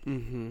kill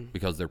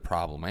because they're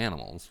problem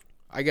animals.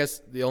 I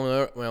guess my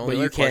only But other you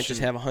can't question,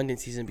 just have a hunting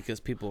season because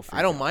people.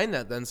 I don't mind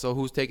that then. So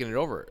who's taking it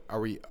over? Are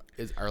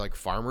like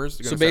farmers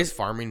going to So start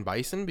farming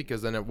bison?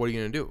 Because then what are you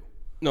going to do?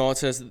 No, it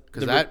says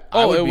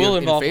I would it be will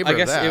in involve. favor I of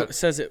guess that. it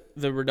says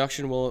the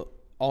reduction will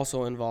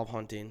also involve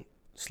hunting,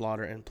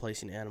 slaughter, and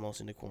placing animals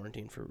into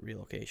quarantine for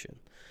relocation.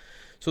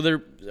 So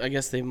I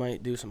guess they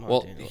might do some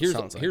Well, hunting.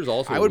 here's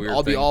also I a would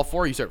weird be thing. all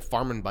for you start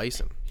farming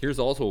bison. Here's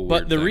also a weird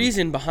But the thing.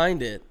 reason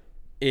behind it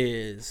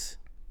is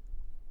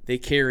they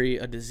carry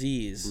a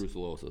disease,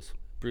 Brucellosis.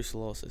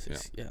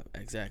 brucellosis. Yeah,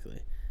 exactly.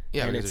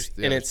 Yeah, and because it's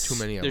there's too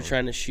many of They're them.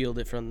 trying to shield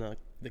it from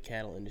the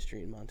cattle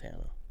industry in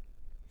Montana.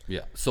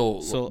 Yeah. So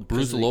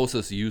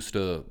brucellosis used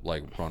to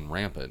run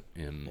rampant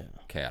in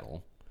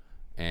cattle,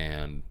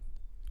 and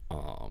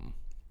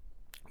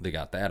they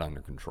got that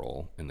under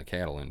control in the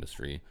cattle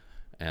industry,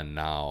 and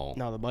now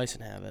the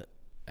bison have it,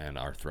 and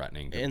are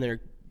threatening to and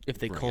if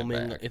they bring it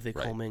commingle back.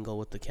 Right. commingle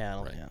with the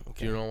cattle, Right. yeah. Do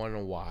Okay. you want to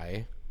know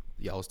why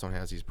Yellowstone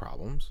has these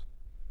problems?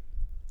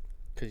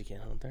 Because you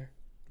can't hunt there.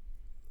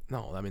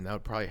 No, I mean that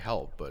would probably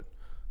help, but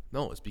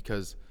no, it's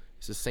because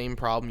it's the same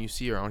problem you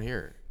see around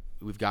here.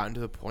 We've gotten to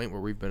the point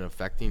where we've been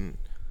affecting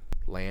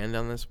land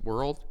on this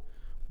world,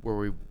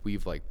 where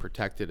we've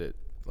protected it.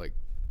 Like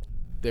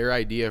their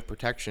idea of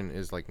protection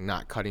is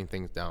not cutting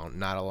things down,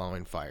 not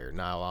allowing fire,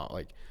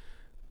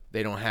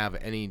 they don't have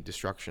any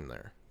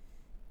disturbance.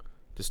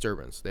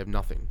 They have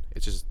nothing.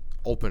 It's just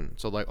open.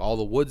 So all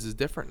the woods is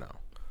different now.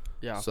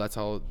 Yeah. So that's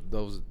how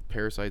those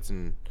parasites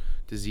and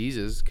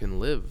diseases can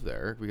live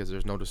there because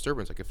there's no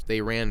disturbance. If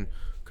they ran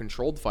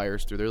controlled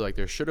fires through there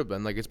there should have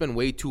been, it's been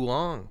way too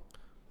long.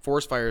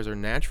 Forest fires are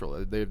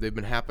natural. They've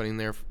been happening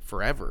there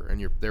forever, and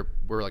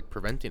we're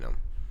preventing them.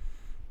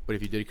 But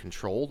if you did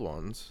controlled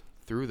ones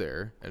through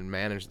there and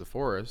manage the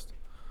forest,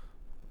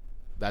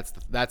 that's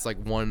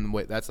one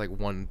way. That's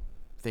one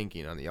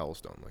thinking on the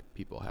Yellowstone.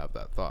 People have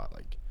that thought.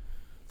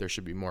 There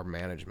should be more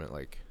management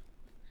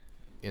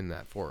in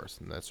that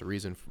forest, and that's the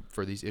reason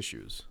for these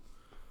issues.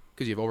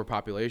 Because you have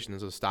overpopulation,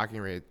 so the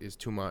stocking rate is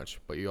too much,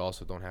 but you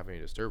also don't have any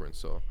disturbance.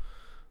 So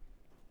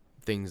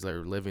things that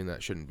are living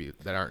that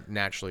aren't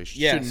naturally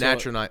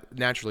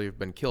naturally have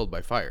been killed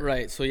by fire.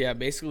 Right. So yeah,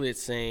 basically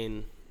it's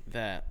saying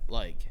that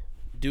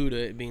due to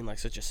it being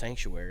such a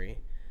sanctuary,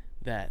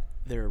 that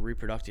they're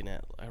reproducing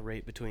at a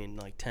rate between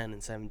 10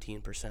 and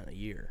 17% a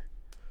year.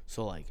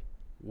 So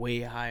way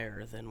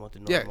higher than what the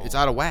normal. Yeah, it's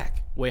out of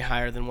whack. Way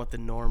higher than what the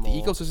normal.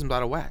 The ecosystem's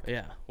out of whack.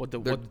 Yeah.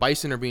 What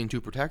bison are being too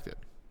protected.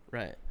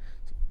 right.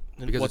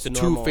 Because what it's the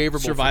too normal favorable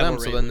for survival them.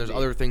 So rate then would there's be.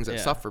 other things that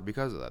Yeah. suffer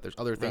because of that. There's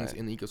other things Right.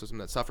 in the ecosystem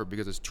that suffer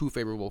because it's too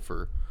favorable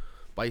for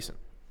bison.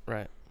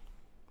 Right.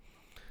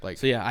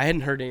 So yeah, I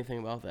hadn't heard anything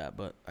about that,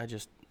 but I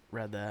just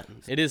read that.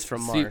 It is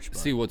from March.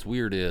 See, what's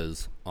weird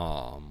is,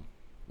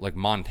 like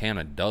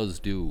Montana does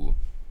do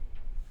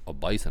a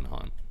bison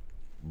hunt,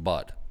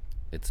 but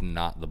it's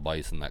not the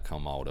bison that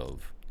come out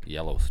of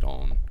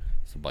Yellowstone.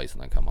 It's the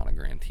bison that come out of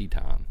Grand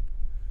Teton.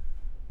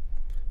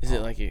 Is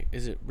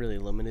it really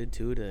limited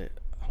to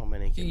how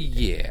many? Can you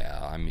take?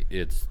 Yeah, I mean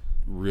it's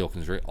real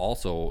constraint.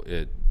 Also,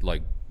 it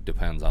like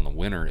depends on the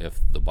winter if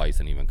the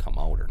bison even come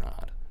out or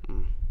not.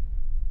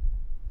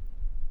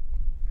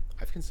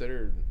 I've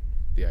considered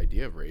the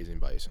idea of raising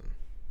bison.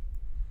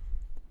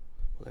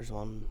 Well, there's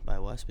one by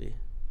Westby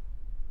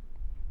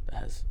that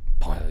has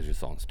Boy, that just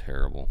sounds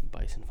terrible.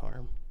 bison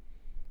farm.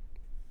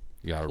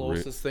 You gotta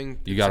Closest thing.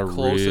 you it's gotta the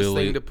closest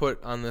really- thing to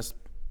put on this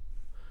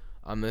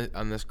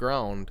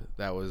ground.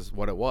 That was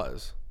what it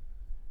was.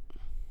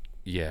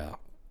 Yeah,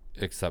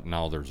 except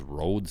now there's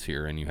roads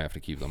here, and you have to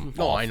keep them.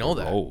 No, off I know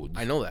the that. roads.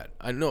 I know that.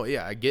 I know.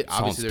 Yeah, I get. Sounds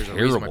Obviously, there's a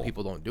reason why terrible.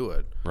 people don't do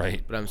it.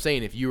 Right. But I'm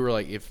saying if you were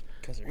like they're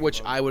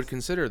which I would humongous.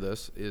 consider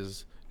this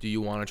is, do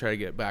you want to try to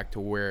get back to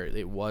where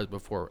it was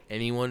before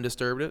anyone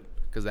disturbed it?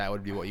 Because that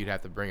would be what you'd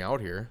have to bring out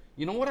here.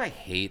 You know what I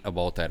hate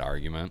about that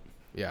argument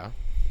Yeah.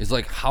 is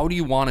like, how do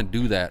you want to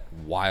do that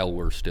while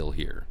we're still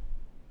here?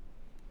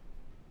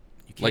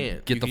 You Like,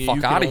 can't. get You the can- fuck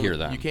you can outta only- here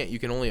then. You can't. You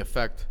can only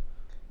affect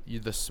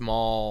the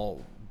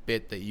small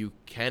bit that you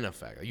can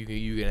affect. Like, you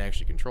can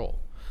actually control.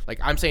 Like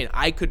I'm saying,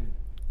 I could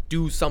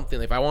do something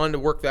if I wanted to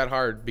work that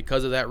hard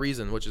because of that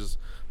reason, which is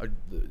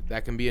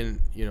that can be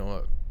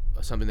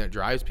something that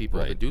drives people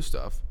to Right. do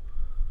stuff.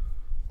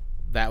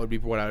 That would be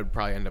what I would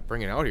probably end up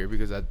bringing out here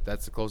because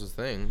that's the closest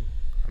thing.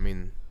 I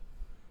mean,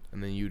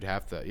 and then you'd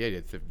have to you'd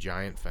have to have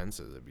giant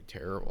fences. It'd be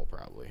terrible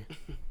probably.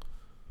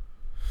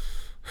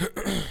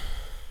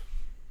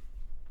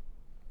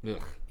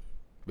 Ugh.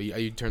 But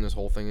you'd turn this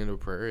whole thing into a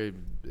prairie.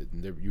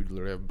 You'd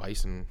literally have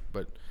bison.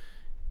 But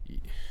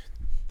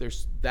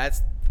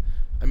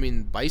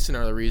bison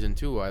are the reason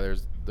too why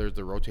there's the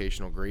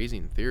rotational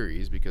grazing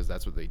theories, because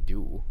that's what they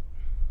do.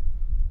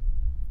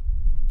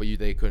 But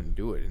they couldn't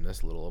do it in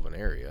this little of an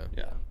area.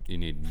 Yeah, you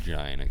need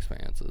giant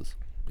expanses.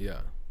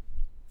 Yeah.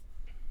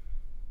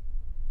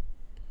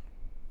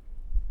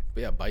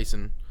 But yeah,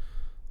 bison.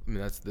 I mean,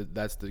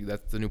 that's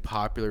the new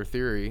popular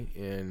theory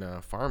in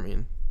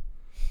farming,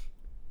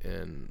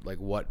 and like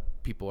what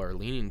people are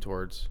leaning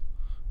towards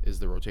is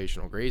the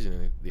rotational grazing.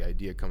 And the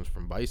idea comes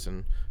from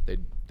bison.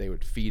 They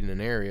would feed in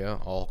an area,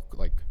 all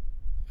like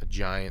a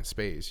giant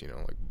space,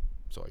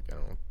 like I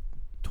don't know,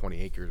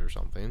 20 acres or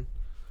something.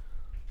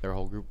 Their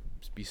whole group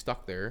would be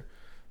stuck there,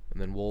 and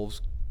then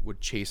wolves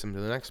would chase them to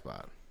the next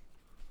spot.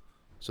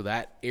 So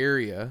that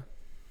area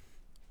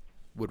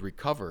would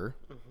recover.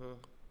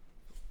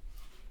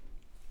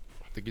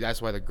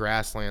 That's why the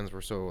grasslands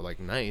were so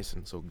nice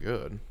and so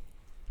good,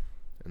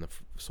 and the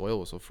soil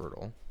was so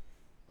fertile,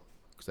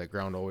 because that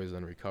ground always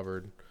then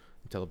recovered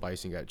until the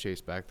bison got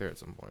chased back there at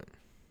some point.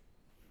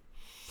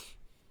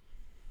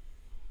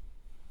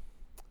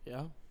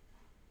 Yeah.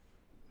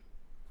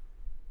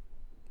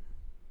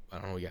 I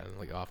don't know.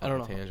 We got off I on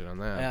don't a know. tangent on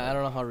that. Yeah, but I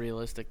don't know how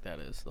realistic that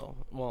is though.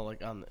 Well,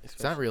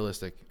 It's not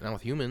realistic. Not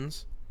with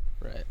humans.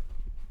 right.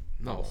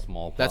 No.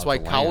 Small That's plots why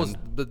of cows.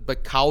 land.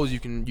 But cows you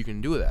can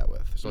do that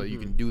with. So you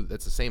can do.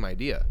 That's the same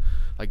idea.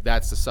 Like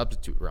that's the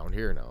substitute around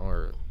here now,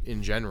 or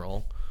in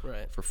general.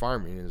 Right. For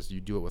farming is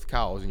you do it with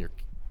cows, and you're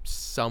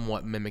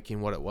somewhat mimicking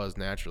what it was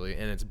naturally,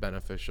 and it's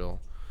beneficial,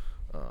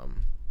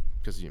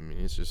 because you're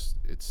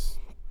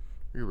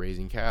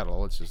raising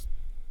cattle. It's just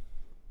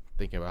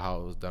thinking about how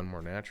it was done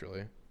more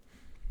naturally.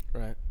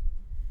 Right.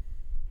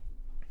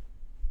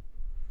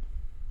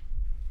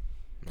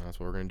 And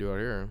that's what we're gonna do out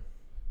here.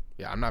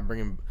 Yeah, I'm not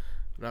bringing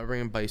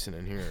bison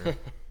in here.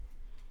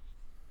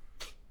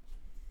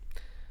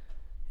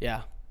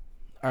 Yeah.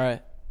 All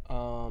right.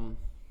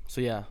 So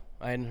yeah,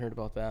 I hadn't heard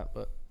about that,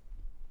 but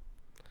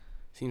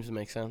seems to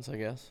make sense, I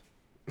guess.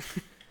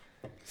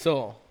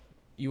 So,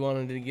 you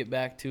wanted to get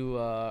back to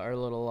our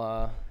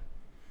little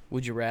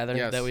would you rather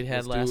Yes, that we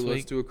had last Let's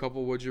week? do a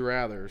couple would you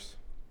rathers.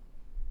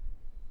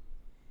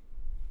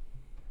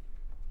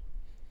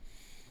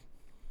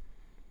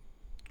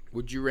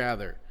 Would you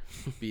rather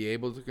be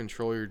able to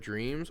control your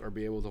dreams or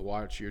be able to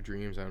watch your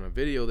dreams on a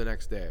video the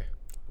next day?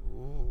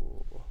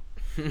 Ooh.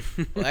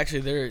 Well,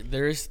 actually,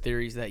 there is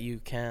theories that you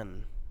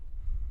can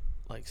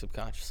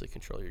subconsciously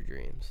control your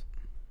dreams.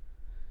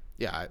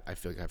 Yeah, I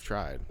feel like I've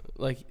tried.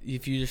 Like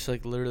if you just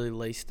literally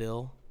lay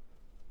still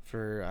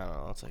for I don't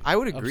know, it's I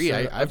would agree.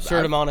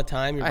 absurd amount of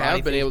time. Your I body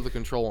have been thinks, able to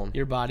control them.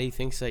 Your body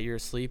thinks that you're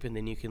asleep, and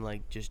then you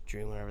can just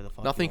dream whatever the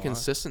fuck. Nothing you want.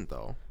 consistent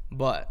though.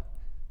 But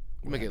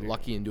You might get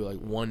lucky and do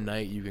one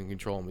night you can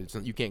control them.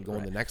 You can't go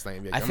in the next night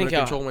and be like, I I'm think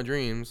going to control my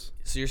dreams.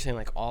 so you're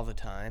saying all the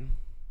time?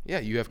 Yeah,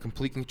 you have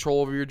complete control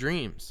over your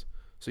dreams.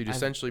 So you'd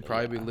essentially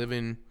probably be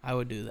living I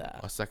would do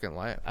that. a second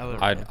life. I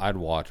would. I'd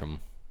watch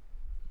them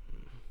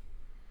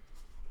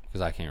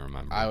because I can't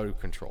remember. I would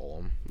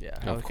control them. Yeah.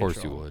 I of would course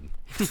control.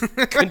 you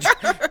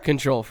would.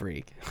 Control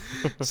freak.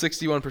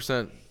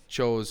 61%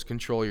 chose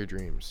control your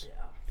dreams.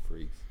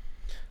 Freaks.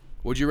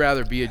 Would you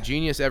rather be a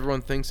genius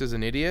everyone thinks is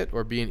an idiot,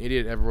 or be an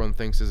idiot everyone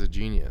thinks is a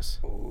genius?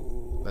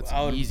 That's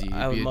easy.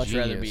 I would be a much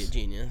rather be a genius.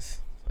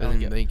 genius.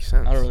 Doesn't even make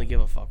sense. I don't really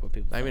give a fuck what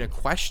people Not think. even a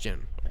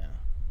question. Yeah.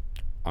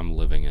 I'm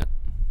living it.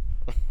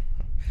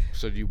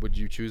 So would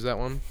you choose that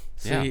one?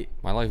 Yeah, See,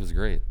 my life is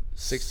great.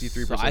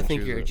 63%. so I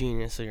think choose you're a it.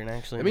 genius, so you're not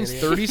actually That means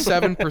an idiot.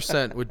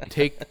 37% would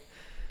take.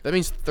 That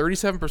means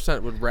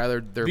 37% would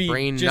rather their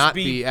brain just not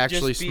be- be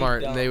actually just be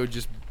smart, dumb. and they would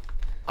just.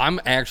 I'm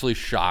actually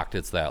shocked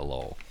it's that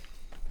low.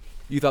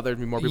 You thought there'd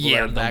be more people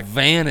Yeah, that the are that.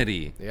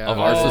 vanity Yeah. of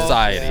our Oh,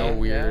 society. so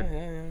weird.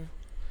 Yeah.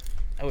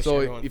 I wish So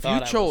everyone if you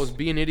thought I chose was-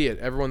 be an idiot,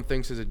 everyone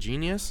thinks is a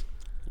genius.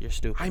 you're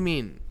stupid. I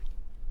mean,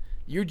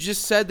 you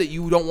just said that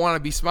you don't want to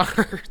be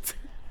smart.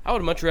 I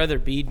would much rather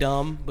be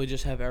dumb, but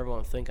just have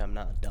everyone think I'm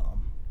not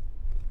dumb.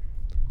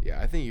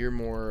 Yeah, I think you're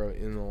more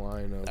in the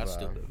line of That's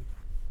stupid.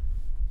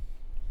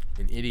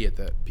 an idiot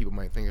that people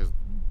might think is.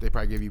 They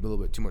probably give you a little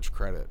bit too much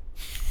credit.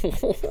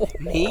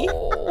 Me?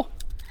 Oh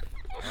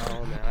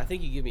man, I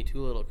think you give me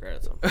too little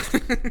credit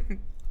sometimes.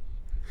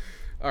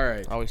 All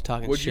right. Always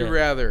talking Would shit. you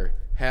rather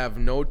have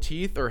no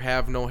teeth or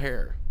have no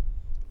hair?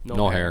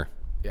 No hair.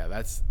 Yeah,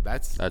 that's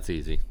That's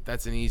easy.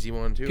 an easy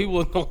one too. People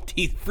with no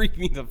teeth freak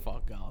me the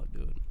fuck out,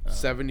 dude.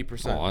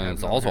 70%. Oh, and have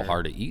it's no also hair.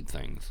 hard to eat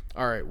things.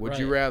 All right. Would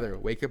you Right. rather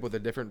wake up with a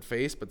different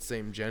face but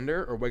same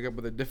gender, or wake up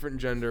with a different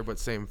gender but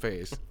same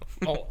face?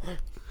 Oh.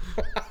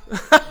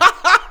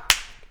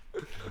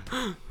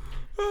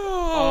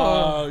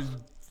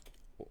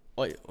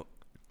 Wait.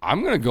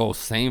 I'm gonna go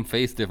same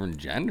face, different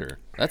gender.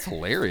 That's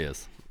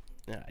hilarious.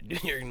 Yeah,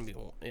 you're gonna be.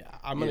 Yeah,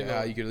 I'm gonna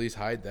Yeah, go. you could at least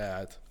hide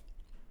that.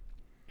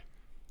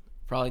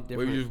 Probably What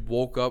different. if you just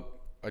woke up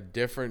a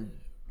different?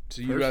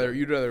 So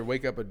you'd rather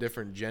wake up a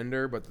different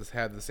gender but just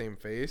have the same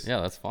face?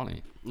 Yeah, that's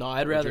funny. No,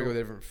 I'd Or wake up with a rather.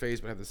 different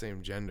face but have the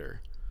same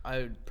gender.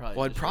 I'd probably.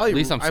 Well, I'd just- probably. At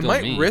least I'm I still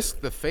might me.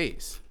 risk the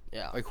face.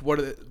 Yeah. Like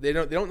what? They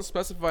don't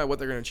specify what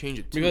they're gonna change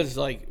it to. Because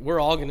like we're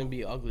all gonna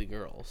be ugly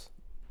girls.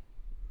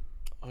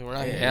 I mean, we're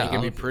not. Yeah. you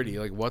can be ugly. pretty.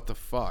 Like what the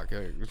fuck?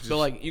 So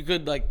like you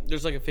could like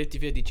there's like a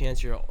 50-50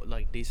 chance you're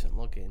like decent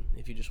looking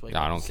if you just wake I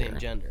up don't the same care.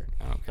 gender.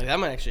 I don't Like care. that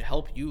might actually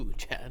help you,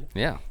 Chad.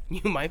 Yeah,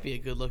 You might be a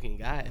good looking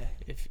guy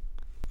if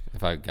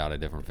if I got a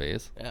different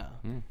face, yeah.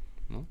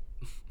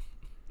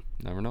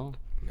 never know.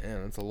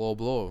 man, that's a low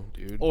blow,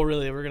 dude. Oh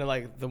really? We're gonna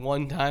like the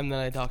one time that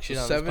I talk shit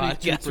on this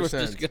podcast. We're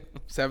just gonna,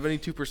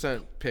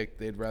 72% picked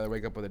they'd rather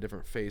wake up with a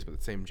different face but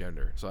the same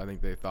gender. So I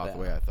think they thought the Yeah.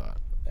 way I thought.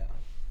 yeah.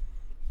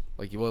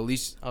 Like, well, at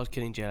least I was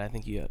kidding, Chad. I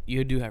think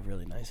you do have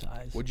really nice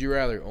eyes. would you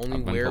rather only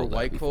I've been wear told that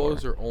white before.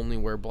 clothes or only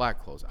wear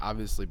black clothes?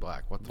 Obviously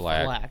black. What the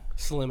Black. Black,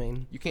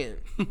 slimming. You can't.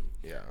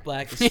 Yeah.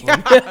 Black is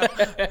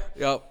slimming.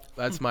 Yep.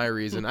 That's my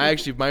reason.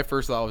 My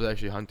first thought was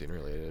actually hunting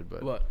related,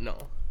 but What? No.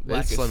 it's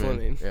Black is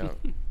slimming.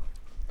 Yeah.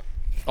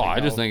 Oh, I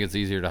just think it's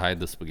easier to hide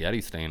the spaghetti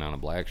stain on a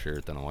black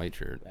shirt than a white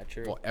shirt. That's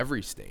true. Well,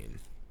 every stain.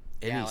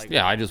 yeah, like,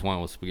 Yeah, I just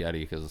went with spaghetti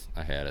because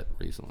I had it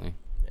recently.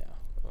 yeah.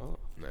 Oh,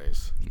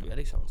 Nice.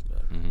 spaghetti sounds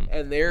good.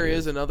 And there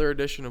is another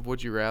edition of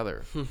Would You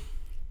Rather.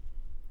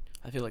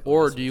 I feel like.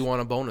 Or do you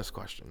want a bonus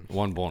question?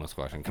 One bonus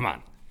question. Come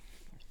on.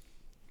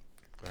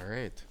 All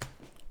right.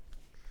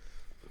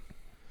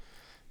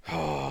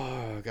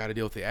 Oh, got to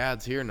deal with the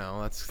ads here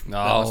now. That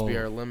must be No.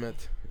 our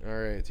limit. All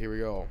right, here we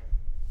go.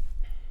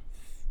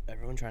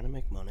 Everyone trying to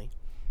make money.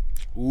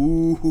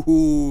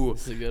 Ooh,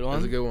 This is a good one.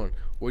 that's a good one.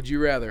 Would you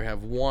rather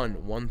have one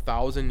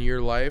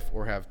 1,000-year life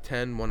or have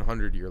 10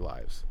 100-year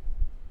lives?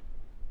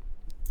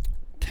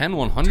 10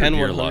 100 10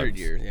 year 100 lives.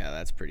 years. Yeah,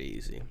 that's pretty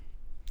easy.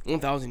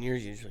 1,000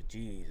 years, you're just like,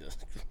 Jesus.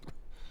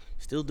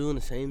 Still doing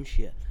the same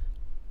shit.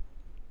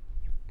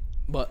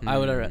 But I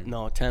would have,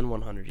 no, 10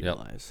 100 year Yep.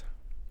 lives.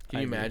 Can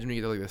you I agree. imagine when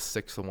you get like the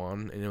sixth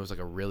one and it was like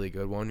a really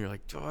good one? You're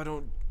like,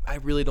 oh, I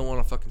really don't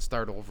want to fucking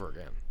start over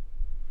again.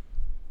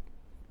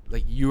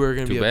 Like you are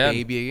gonna Too be bad. a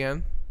baby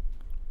again,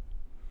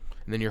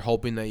 and then you're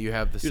hoping that you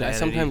have the Dude, I sanity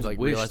sometimes to like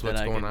wish realize that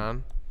what's I going could-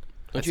 on.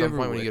 Don't At you some ever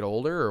point when you wi- get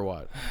older, or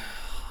what?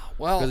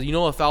 Well, Because you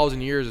know 1,000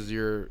 years is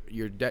you're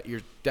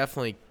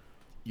definitely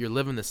you're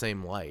living the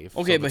same life.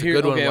 Okay, So if but it's a here,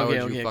 good one, okay, why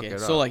okay, would you okay, fuck okay. it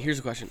So up? like, here's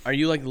a question: are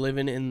you like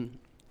living in?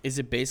 Is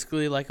it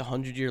basically like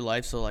 100-year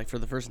life? So like for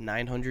the first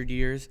 900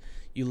 years,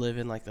 you live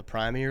in like the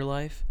prime of your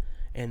life,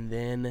 and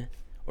then,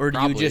 or do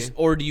Probably.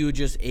 you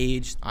just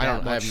age? I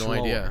don't- that I have much no slower?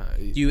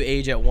 idea. Do you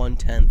age at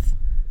 1/10?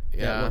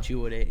 Yeah. What you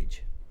would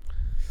age.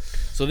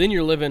 So then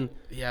you're living.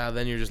 Yeah,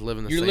 then you're just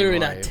living the You're same literally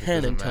life. not It 10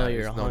 doesn't until matter.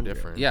 you're It's no 100.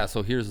 different. yeah,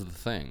 so here's the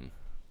thing.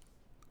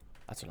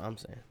 That's what I'm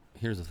saying.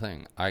 Here's the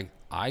thing.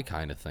 I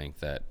kind of think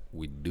that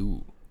we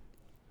do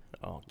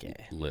Okay.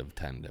 live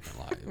 10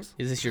 different lives.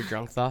 Is this your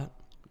drunk thought?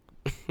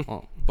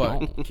 Well, But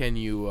no. can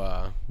you?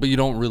 But you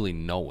don't really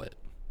know it.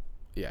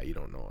 Yeah, you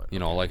don't know it. You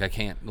know, like I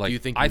can't. Like Do you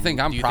think? I think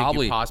I'm do you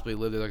probably. Think you possibly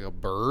lived like a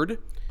bird?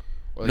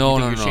 Or, like, no, you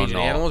no, think no, you're changing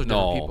no, animals or no,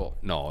 different people?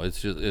 no.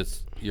 It's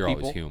just you're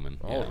People? always human.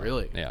 Oh, yeah.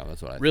 really? Yeah,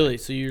 that's what I. Really?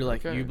 So you're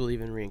like Okay. you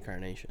believe in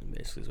reincarnation?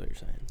 Basically, is what you're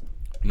saying.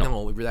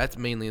 No. No, that's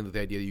mainly the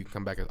idea that you can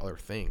come back as other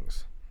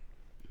things,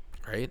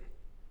 right?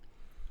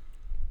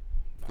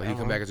 Like you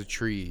come back as a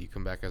tree, you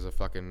come back as a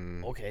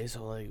fucking Okay,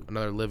 so like,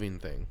 another living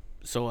thing.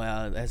 so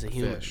as a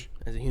human, fish.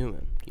 as a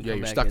human, you Yeah, come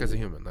you're back stuck as a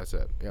human. That's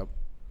it. Yep.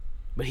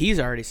 But he's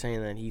already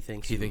saying that he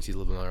thinks he's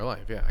living another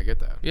life. Yeah, I get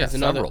that. Yeah, as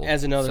another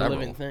several.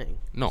 living thing.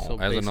 No, So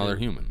as another basically-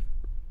 human.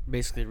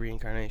 Basically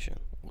reincarnation.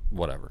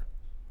 Whatever.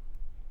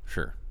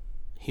 Sure.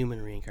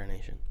 Human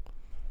reincarnation.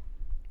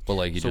 But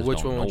like you So just which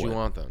don't one would know you it.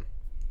 want then?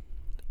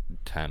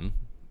 10,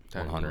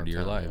 10, 100-year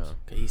 10, lives. yeah.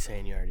 'Cause he's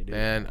saying you already do.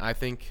 And I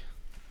think,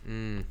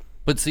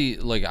 But see,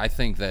 like I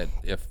think that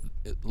if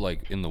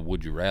like in the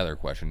would you rather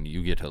question,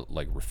 you get to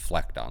like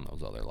reflect on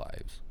those other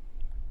lives.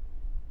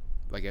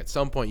 like at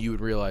some point you would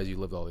realize you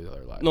lived all these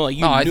other lives. No, like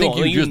you No, I know, think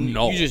you like, just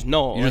know. You just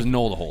know. You like, just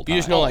know the whole time. You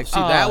just know, like, see,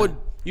 that would-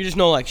 You just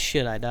know, like,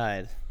 shit, I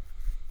died.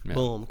 Yeah.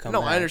 Boom, come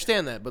No, back. I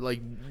understand that, but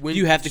like when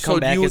You have to come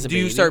back as a do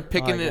you baby? start Oh,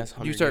 picking I it? guess Do you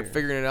 100 start years.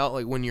 figuring it out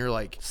like when you're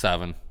like,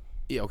 7.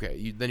 yeah,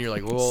 okay, then you're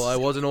like, well, I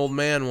was an old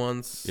man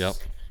once. Yep.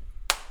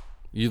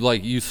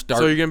 You start.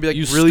 So you're gonna be like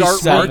you really start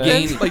smart then?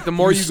 regaining. Like the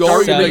more you go,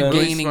 start you're like really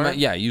regaining. smart?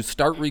 Yeah, you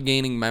start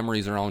regaining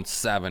memories around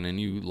 7, and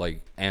you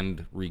like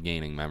end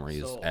regaining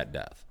memories So- at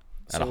death.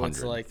 At So 100.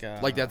 it's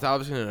like, Like that's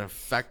obviously gonna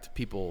affect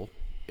people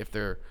if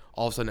they're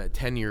all of a sudden at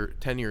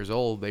 10 years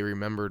old they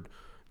remembered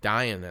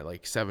dying at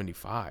like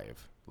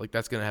 75. Like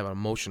that's gonna have an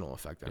emotional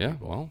effect on yeah.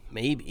 people. Well,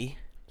 maybe.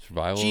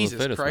 survival of the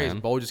Jesus fittest, Christ, man.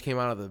 Bo just came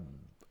out of the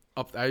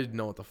up. I didn't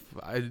know what the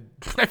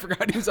I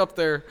forgot he was up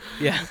there.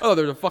 Yeah. Oh,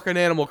 there's a fucking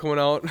animal coming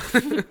out.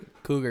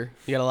 Cougar.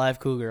 You got a live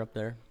cougar up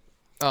there.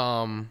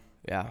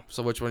 Yeah.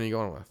 So which one are you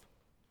going with?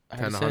 I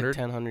 10 to said 100?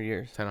 10, 100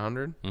 years.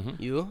 1000?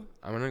 You?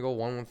 I'm gonna go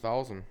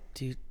 1,000.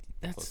 Dude,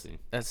 that's Pussy.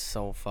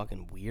 so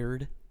fucking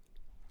weird.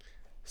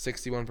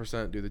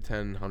 61% do the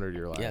 1,000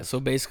 year life. Yeah, so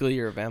basically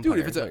you're a vampire. dude,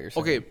 if it's is what you're a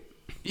saying. okay,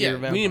 yeah, You're a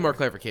we need vampire. more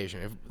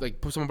clarification. If like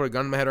someone put a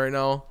gun in my head right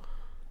now,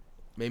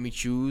 made me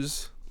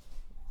choose.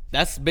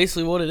 That's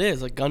basically what it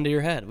is, like gun to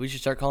your head. We should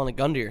start calling it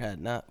gun to your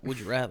head, not would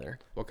you rather.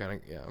 What kind of?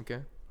 Yeah, okay,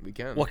 we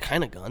can. What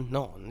kind of gun?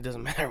 No, it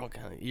doesn't matter what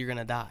kind of. You're going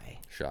to die.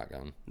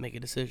 Shotgun. Make a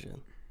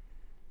decision.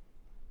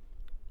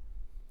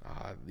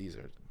 These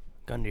are.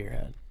 Gun to your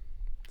head.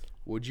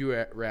 Would you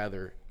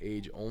rather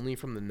age only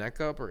from the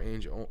neck up or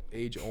age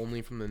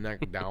only from the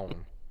neck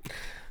down?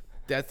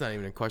 That's not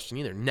even a question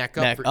either. Neck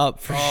up. Neck up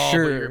for But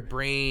sure. your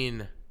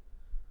brain.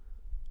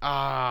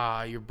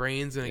 Your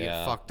brain's gonna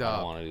get fucked I don't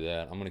up. want to do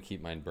that. I'm gonna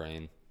keep my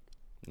brain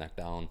neck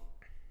down.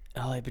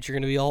 Oh, but you're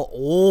going to be all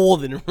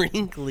old and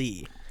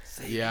wrinkly.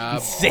 Yeah.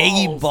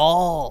 Saggy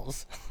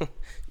balls.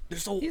 They're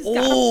so He's old.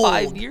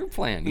 got a 5-year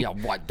plan. Yeah,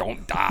 what?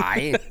 Don't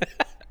die.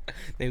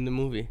 Name the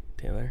movie,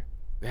 Taylor.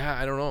 Yeah,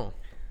 I don't know.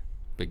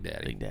 Big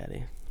Daddy. Big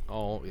Daddy.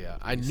 Oh yeah,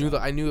 I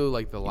knew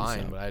like the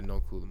line, but I had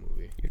no clue the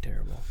movie. You're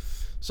terrible.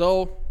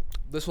 So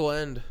this will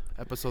end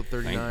episode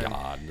 39. Thank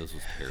God. This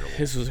was terrible.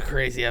 This was a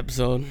crazy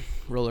episode.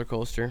 Roller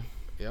coaster.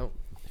 Yep.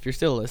 If you're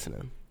still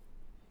listening,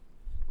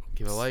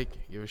 Give a like,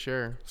 give a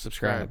share,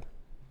 subscribe.